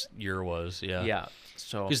horrible this year was, Yeah,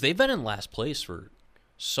 so... Because they've been in last place for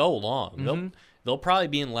so long. They'll probably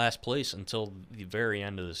be in last place until the very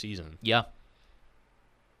end of the season. Yeah.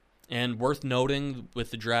 And worth noting, with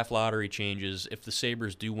the draft lottery changes, if the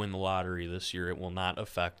Sabres do win the lottery this year, it will not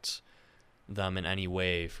affect them in any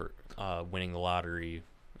way for winning the lottery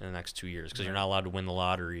in the next 2 years, because you're not allowed to win the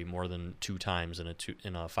lottery more than 2 times in a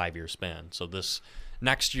 5-year span. So this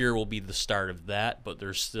next year will be the start of that, but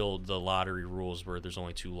there's still the lottery rules where there's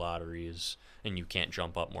only 2 lotteries, and you can't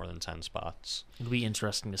jump up more than 10 spots. It'll be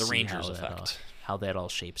interesting to see Rangers effect. How that all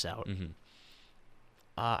shapes out.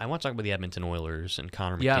 I want to talk about the Edmonton Oilers and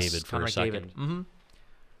Connor McDavid for a second. Mm-hmm.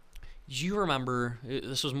 Do you remember,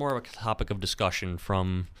 this was more of a topic of discussion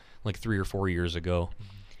from like 3 or 4 years ago,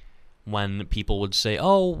 when people would say,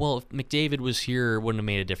 oh, well, if McDavid was here, it wouldn't have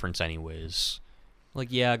made a difference anyways. Like,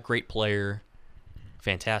 yeah, great player,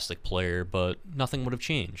 fantastic player, but nothing would have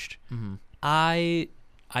changed. I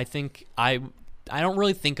think I don't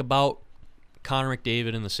really think about Connor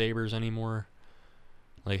McDavid and the Sabres anymore,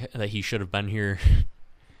 like that he should have been here.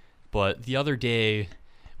 But the other day,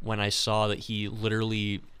 when I saw that he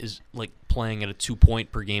literally is like playing at a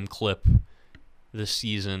 2-point per game clip this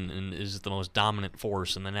season and is the most dominant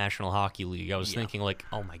force in the National Hockey League, I was thinking like,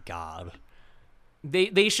 oh my God.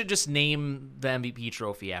 They should just name the MVP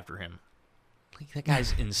trophy after him. Like, that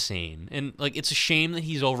guy's insane. And like, it's a shame that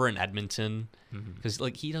he's over in Edmonton, because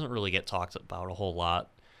like he doesn't really get talked about a whole lot.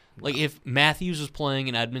 Like, if Matthews was playing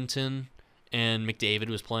in Edmonton and McDavid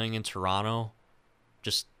was playing in Toronto,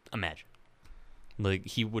 Just imagine. Like,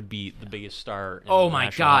 he would be the biggest star in Oh the my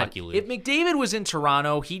National God! Hockey League. If McDavid was in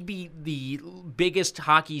Toronto, he'd be the biggest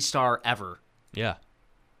hockey star ever Yeah.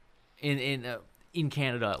 in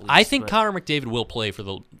Canada. At least, I think but Connor McDavid will play for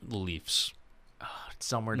the Leafs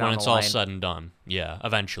somewhere down when the it's line. all said and done. Yeah,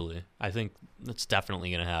 eventually. I think that's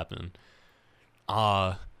definitely going to happen.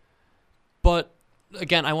 But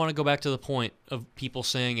again, I want to go back to the point of people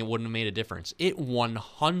saying it wouldn't have made a difference. It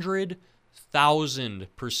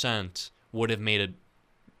 100,000% would have made a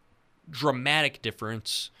dramatic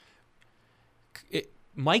difference.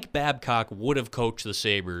 Mike Babcock would have coached the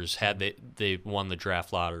Sabres had they won the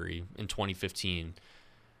draft lottery in 2015.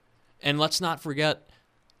 And let's not forget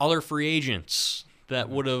other free agents that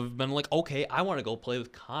would have been like, okay, I want to go play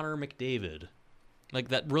with Connor McDavid. Like,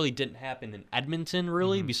 that really didn't happen in Edmonton,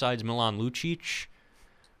 really, besides Milan Lucic.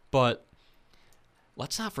 But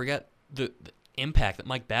let's not forget the impact that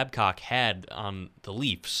Mike Babcock had on the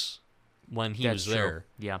Leafs when he was there. True.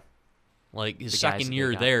 Yeah. Like, his The guys second that year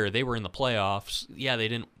they got. there, they were in the playoffs. Yeah, they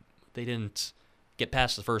didn't get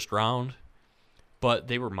past the first round, but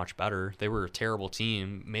they were much better. They were a terrible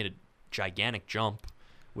team, made a gigantic jump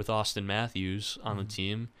with Austin Matthews on the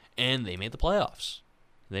team, and they made the playoffs.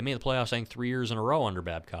 They made the playoffs, I think, 3 years in a row under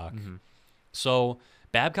Babcock. So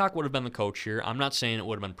Babcock would have been the coach here. I'm not saying it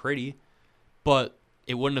would have been pretty, but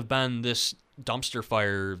it wouldn't have been this dumpster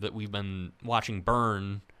fire that we've been watching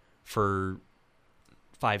burn for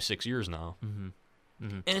 5-6 years now. And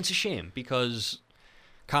it's a shame because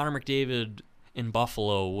Connor McDavid in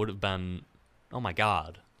Buffalo would have been, oh my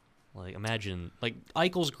God. Like, imagine, like,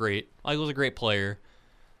 Eichel's great. Eichel's a great player.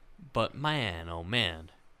 But man, oh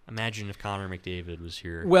man, imagine if Connor McDavid was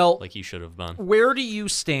here like he should have been. Where do you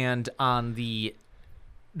stand on the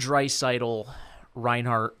Draisaitl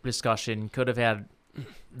Reinhart discussion? Could have had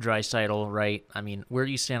Draisaitl, right? I mean, where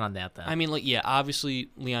do you stand on that then? I mean, like, yeah, obviously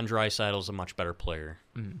Leon Draisaitl's a much better player.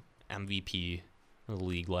 MVP of the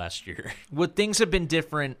league last year. Would things have been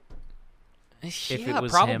different If it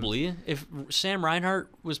was probably. If Sam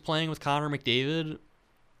Reinhart was playing with Connor McDavid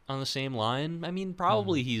on the same line, I mean,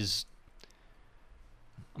 probably he's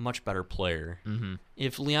a much better player.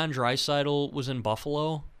 If Leon Draisaitl was in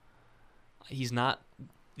Buffalo, he's not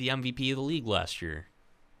the MVP of the league last year.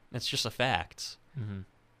 That's just a fact.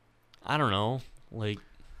 I don't know. Like,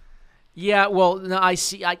 Yeah, well, no, I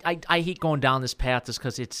see. I hate going down this path just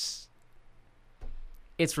because it's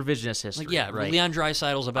revisionist history. yeah, right? Leon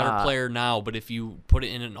Draisaitl's a better player now, but if you put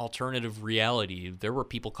it in an alternative reality, there were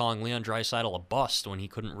people calling Leon Draisaitl a bust when he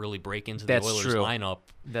couldn't really break into the That's Oilers true. lineup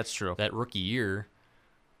That's true. that rookie year,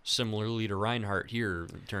 similarly to Reinhart here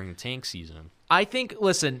during the tank season. I think.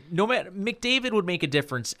 Listen, no matter McDavid would make a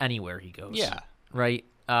difference anywhere he goes. Yeah. Right.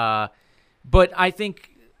 But I think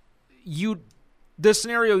the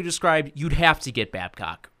scenario you described, you'd have to get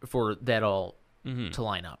Babcock for that all to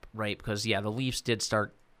line up, right? Because the Leafs did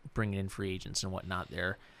start bringing in free agents and whatnot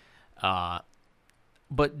there. But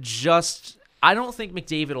I don't think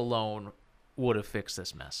McDavid alone would have fixed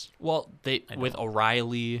this mess. Well, with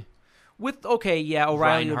O'Reilly, O'Reilly,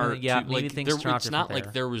 Reinhart, maybe like, things turn out it's not different like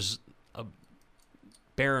there. there was a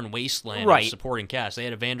barren wasteland Right. of supporting cast. They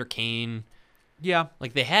had Evander Kane. Yeah.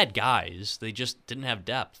 Like, they had guys. They just didn't have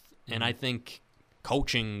depth. And I think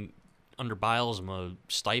coaching under Bylsma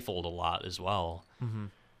stifled a lot as well.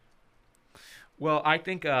 Well, I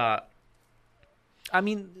think, I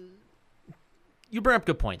mean, you bring up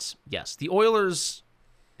good points. Yes, the Oilers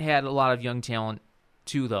had a lot of young talent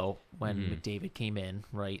too, though, when McDavid came in,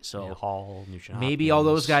 right? So Yeah, Hall, Nugent maybe all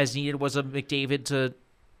those Hopkins. guys needed was a McDavid to,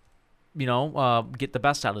 get the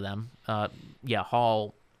best out of them.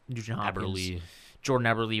 Hall, Nugent Hopkins, Eberle. Jordan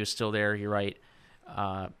Eberle was still there. You're right.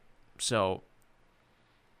 So,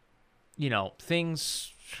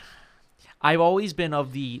 things. I've always been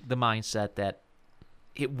of the mindset that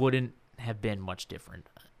it wouldn't have been much different.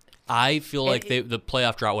 I feel like the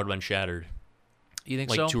playoff drought would have been shattered You think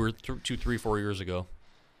like so? 4 years ago.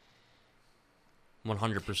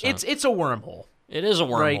 100%. It's a wormhole. It is a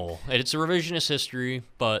Right. wormhole. It's a revisionist history,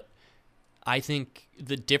 but I think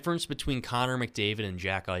the difference between Connor McDavid and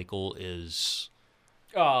Jack Eichel is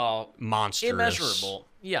monstrous. Immeasurable.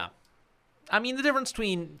 Yeah. I mean, the difference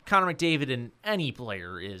between Connor McDavid and any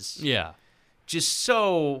player is Yeah. just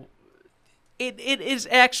so. It is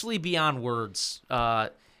actually beyond words.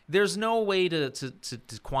 There's no way to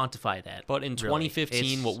quantify that. But in really. 2015,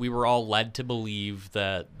 It's- what we were all led to believe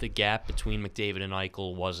that the gap between McDavid and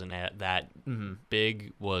Eichel wasn't that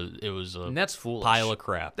big was a and that's foolish. pile of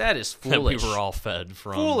crap That is that we foolish. were all fed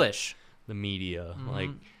from foolish. the media. Like,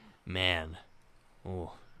 man,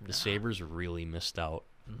 the Sabres really missed out.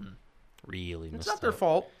 really missed It's not their out.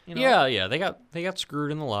 fault. You know? Yeah. They got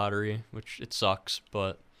screwed in the lottery, which it sucks.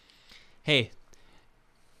 But hey,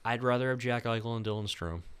 I'd rather have Jack Eichel and Dylan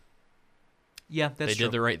Strome. Yeah, that's They true.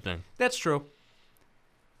 did the right thing. That's true.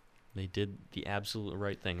 They did the absolute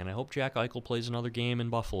right thing, and I hope Jack Eichel plays another game in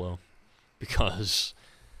Buffalo, because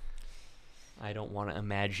I don't want to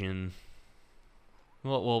imagine.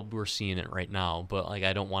 Well, we're seeing it right now, but like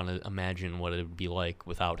I don't want to imagine what it would be like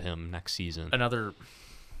without him next season. Another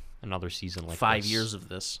Season like 5 this. years of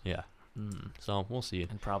this, Yeah. So we'll see.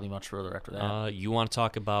 and probably much further after that. You want to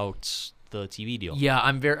talk about the TV deal? Yeah,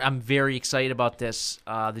 I'm very excited about this.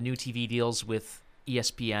 The new TV deals with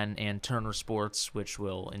ESPN and Turner Sports, which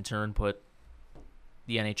will in turn put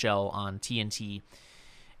the NHL on TNT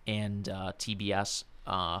and TBS.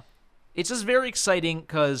 It's just very exciting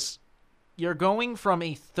because you're going from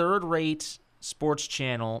a third-rate sports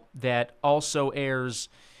channel that also airs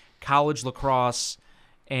college lacrosse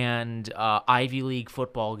and Ivy League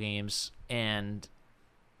football games and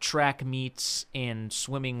track meets and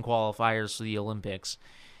swimming qualifiers for the Olympics.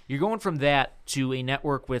 You're going from that to a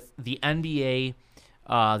network with the NBA,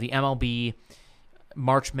 the MLB,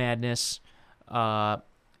 March Madness,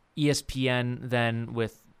 ESPN, then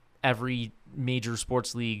with every major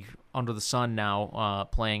sports league under the sun now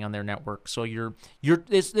playing on their network. So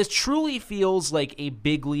this truly feels like a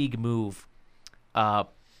big league move by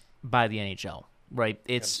the NHL, right?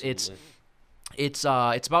 It's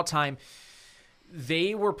about time.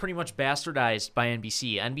 They were pretty much bastardized by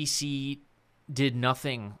NBC. NBC did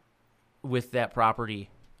nothing with that property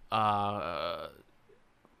for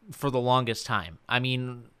the longest time. I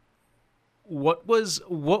mean, what was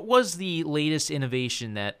the latest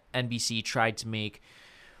innovation that NBC tried to make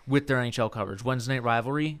with their NHL coverage? Wednesday Night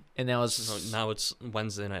Rivalry, and that was So now it's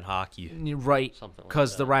Wednesday Night Hockey. right Something like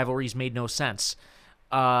because the that. rivalries made no sense.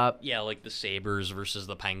 Yeah, like the Sabres versus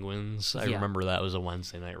the Penguins. I Yeah. remember that was a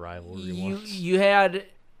Wednesday night rivalry You once. you had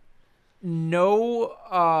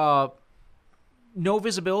no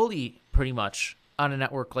visibility pretty much on a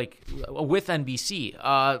network like with NBC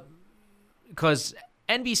because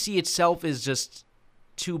NBC itself is just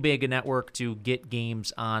too big a network to get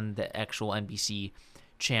games on the actual NBC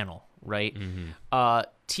channel, right?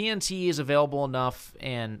 TNT is available enough,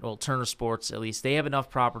 and Turner Sports, at least, they have enough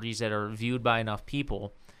properties that are viewed by enough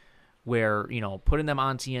people where, putting them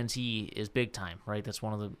on TNT is big time, right? That's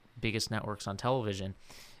one of the biggest networks on television.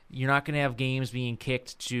 You're not going to have games being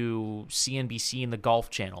kicked to CNBC and the Golf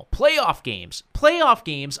Channel. Playoff games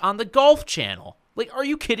on the Golf Channel. Like, are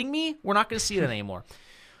you kidding me? We're not going to see that anymore.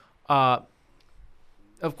 Of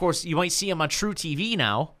course, you might see them on True TV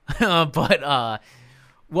now, but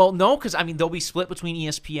no, because they'll be split between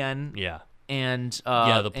ESPN Yeah. and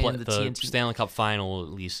The and the TNT. Stanley Cup final, at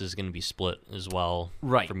least, is going to be split as well,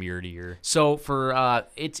 Right. from year to year. So for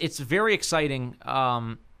it's very exciting,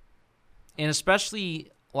 and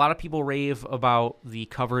especially a lot of people rave about the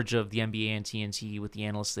coverage of the NBA and TNT with the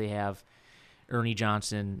analysts they have: Ernie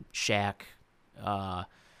Johnson, Shaq,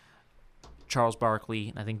 Charles Barkley,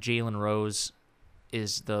 and I think Jalen Rose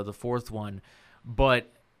is the fourth one.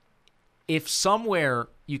 But if somewhere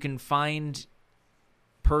you can find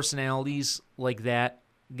personalities like that,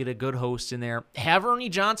 get a good host in there, have Ernie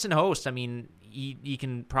Johnson host. I mean, he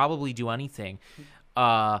can probably do anything.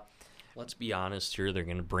 Let's be honest here. They're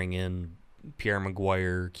going to bring in Pierre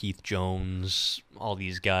Maguire, Keith Jones, all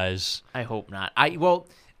these guys. I hope not.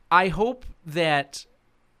 I hope that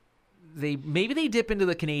they dip into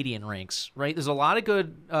the Canadian ranks, right? There's a lot of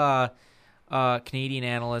good Canadian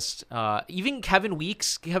analysts. Even Kevin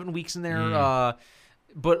Weeks in there.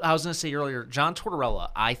 But I was going to say earlier, John Tortorella,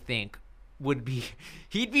 I think,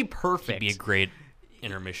 he'd be perfect. He'd be a great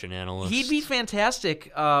intermission analyst. He'd be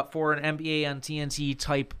fantastic for an NBA on TNT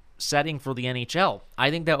type setting for the NHL.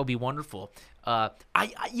 I think that would be wonderful.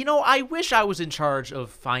 I wish I was in charge of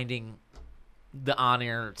finding the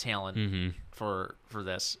on-air talent for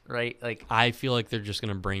this, right? Like, I feel like they're just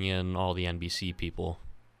going to bring in all the NBC people.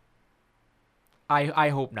 I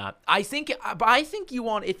hope not. I think you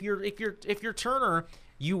want, if you're Turner,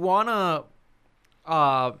 you want to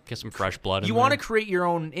Get some fresh blood in you there. want to create your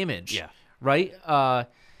own image. Yeah. Right?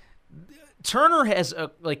 Turner has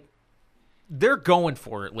they're going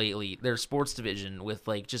for it lately, their sports division, with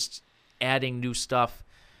just adding new stuff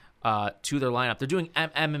to their lineup. They're doing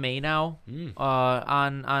MMA now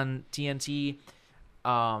on TNT.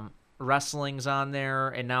 Wrestling's on there,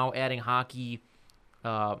 and now adding hockey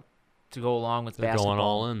to go along with They're basketball. going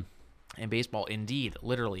all in. And baseball, indeed,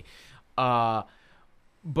 literally. But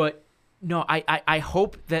no, I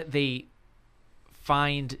hope that they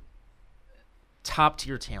find top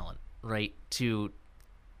tier talent, right? To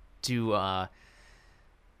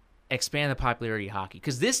expand the popularity of hockey,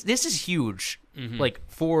 because this is huge, like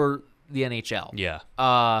for the NHL.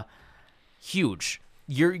 Yeah. Huge.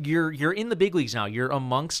 You're in the big leagues now. You're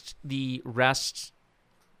amongst the rest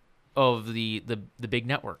of the big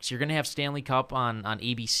networks. You're gonna have Stanley Cup on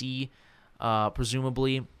ABC,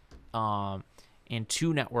 presumably, and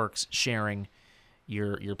 2 networks sharing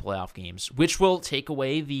your playoff games, which will take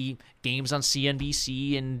away the games on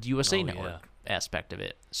CNBC and USA Network aspect of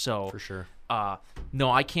it. So For sure.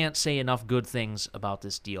 No, I can't say enough good things about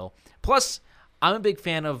this deal. Plus, I'm a big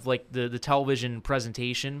fan of like the television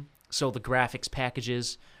presentation. So the graphics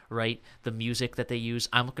packages, right? The music that they use.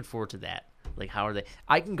 I'm looking forward to that. Like, how are they?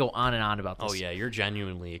 I can go on and on about this. Oh, yeah, you're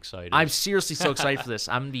genuinely excited. I'm seriously so excited for this.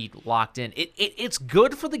 I'm going to be locked in. It's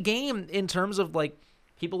good for the game in terms of, like,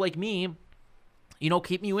 people like me,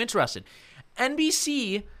 keeping you interested.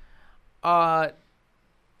 NBC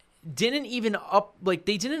didn't even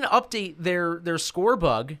they didn't update their score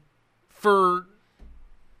bug for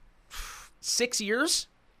 6 years,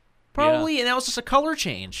 probably, and that was just a color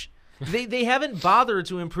change. They haven't bothered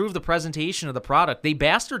to improve the presentation of the product. They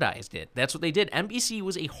bastardized it. That's what they did. NBC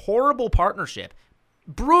was a horrible partnership.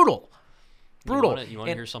 Brutal. You want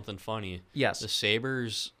to hear something funny? Yes. The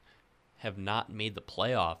Sabres have not made the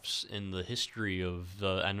playoffs in the history of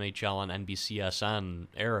the NHL and NBCSN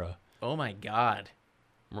era. Oh, my God.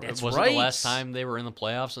 That's was right. it the last time they were in the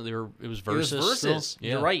playoffs? And it was Versus. It was Versus.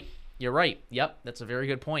 Yeah. You're right. Yep, that's a very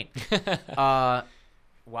good point.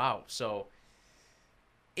 Wow. So,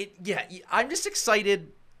 I'm just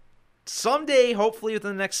excited. Someday, hopefully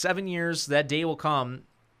within the next 7 years, that day will come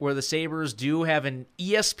where the Sabres do have an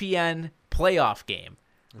ESPN playoff game.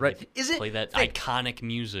 Right? Play that iconic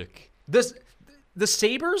music. The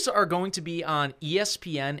Sabres are going to be on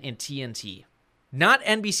ESPN and TNT, not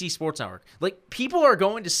NBC Sports Network. Like, people are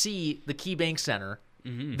going to see the KeyBank Center.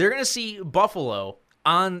 Mm-hmm. They're going to see Buffalo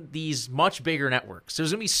on these much bigger networks.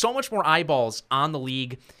 There's going to be so much more eyeballs on the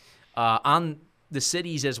league, on the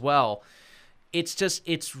cities as well.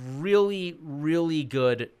 It's really, really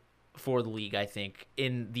good for the league, I think,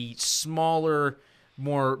 in the smaller,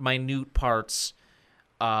 more minute parts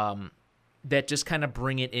that just kind of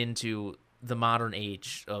bring it into the modern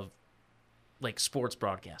age of like sports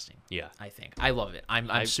broadcasting. Yeah. I think. I love it.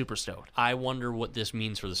 I'm super stoked. I wonder what this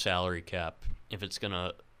means for the salary cap, if it's going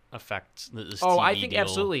to affect this Oh, TV I think deal,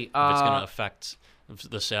 absolutely. If it's going to affect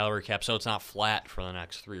the salary cap, so it's not flat for the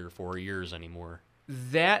next 3 or 4 years anymore.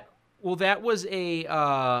 That was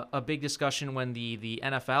a big discussion when the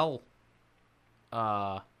NFL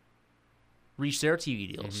reached their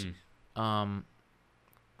TV deals. Mm-hmm.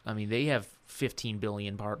 I mean, they have 15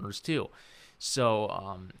 billion partners too.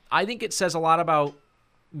 So I think it says a lot about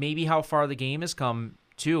maybe how far the game has come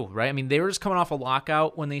too, right? I mean, they were just coming off a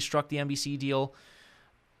lockout when they struck the NBC deal.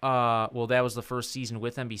 Well, that was the first season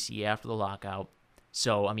with NBC after the lockout.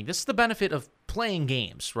 So, I mean, this is the benefit of playing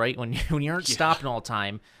games, right? When you aren't stopping all the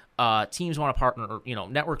time, teams want to partner, or,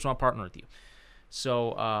 networks want to partner with you.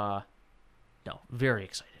 So, no, very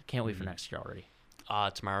excited. Can't wait for next year already.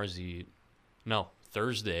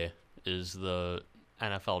 Thursday is the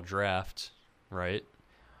NFL draft, right?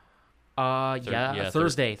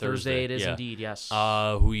 Thursday. Thursday it is indeed, yes.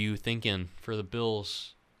 Who you thinking for the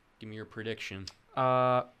Bills? Give me your prediction.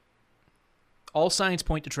 All signs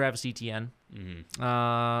point to Travis Etienne. Mm-hmm.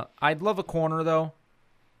 I'd love a corner though.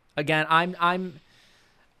 Again, I'm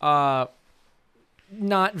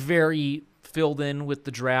not very filled in with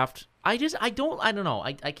the draft. I don't know.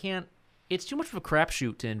 I can't. It's too much of a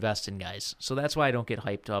crapshoot to invest in, guys. So that's why I don't get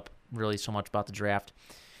hyped up really so much about the draft.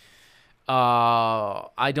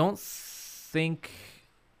 I don't think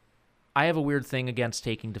I have a weird thing against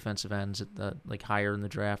taking defensive ends at the higher in the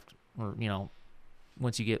draft, or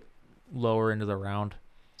once you get lower into the round.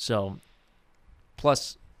 So,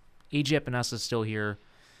 plus AJ Epinesa is still here.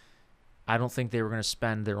 I don't think they were going to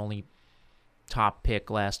spend their only top pick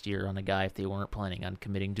last year on a guy if they weren't planning on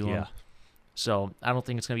committing to him. So I don't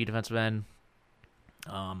think it's going to be defensive end.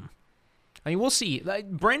 I mean, we'll see.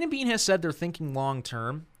 Brandon Beane has said they're thinking long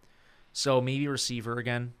term, so maybe receiver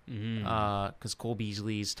again, because Cole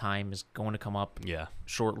Beasley's time is going to come up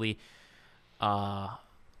shortly.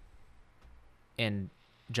 And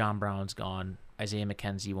John Brown's gone. Isaiah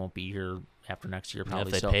McKenzie won't be here after next year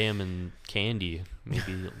probably. If they pay him in candy,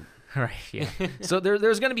 maybe. Right, yeah. So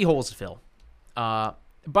there's going to be holes to fill.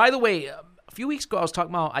 By the way, a few weeks ago I was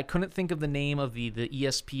talking about I couldn't think of the name of the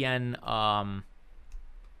ESPN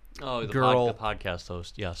girl, the podcast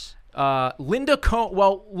host. Yes, Linda Cohn.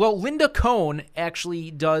 Well, Linda Cohn actually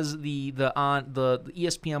does the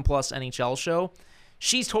ESPN Plus NHL show.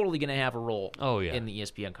 She's totally going to have a role. In the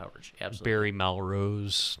ESPN coverage. Absolutely. Barry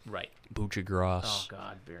Melrose. Right. Bucha Gross. Oh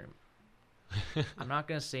God, Barry. I'm not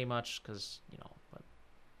going to say much because, but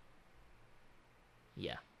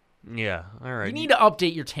yeah. Yeah, all right. You need to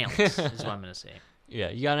update your talents, is what I'm going to say. Yeah,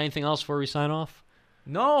 you got anything else before we sign off?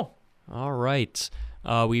 No. All right.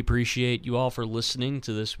 We appreciate you all for listening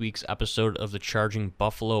to this week's episode of the Charging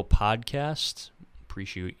Buffalo podcast.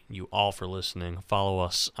 Appreciate you all for listening. Follow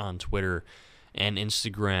us on Twitter and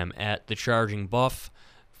Instagram at The Charging Buff.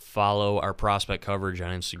 Follow our prospect coverage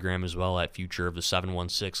on Instagram as well at Future of the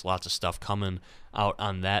 716. Lots of stuff coming out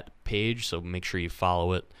on that page, so make sure you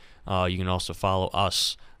follow it. You can also follow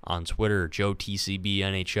us on Twitter, JoeTCB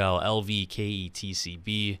NHL,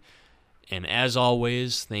 LVKETCB. And as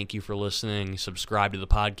always, thank you for listening. Subscribe to the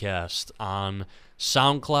podcast on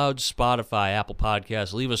SoundCloud, Spotify, Apple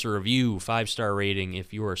Podcasts. Leave us a review, 5-star rating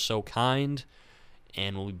if you are so kind.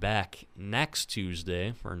 And we'll be back next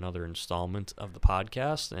Tuesday for another installment of the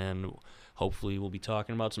podcast. And hopefully we'll be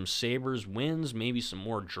talking about some Sabres wins, maybe some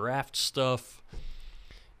more draft stuff.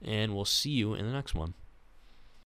 And we'll see you in the next one.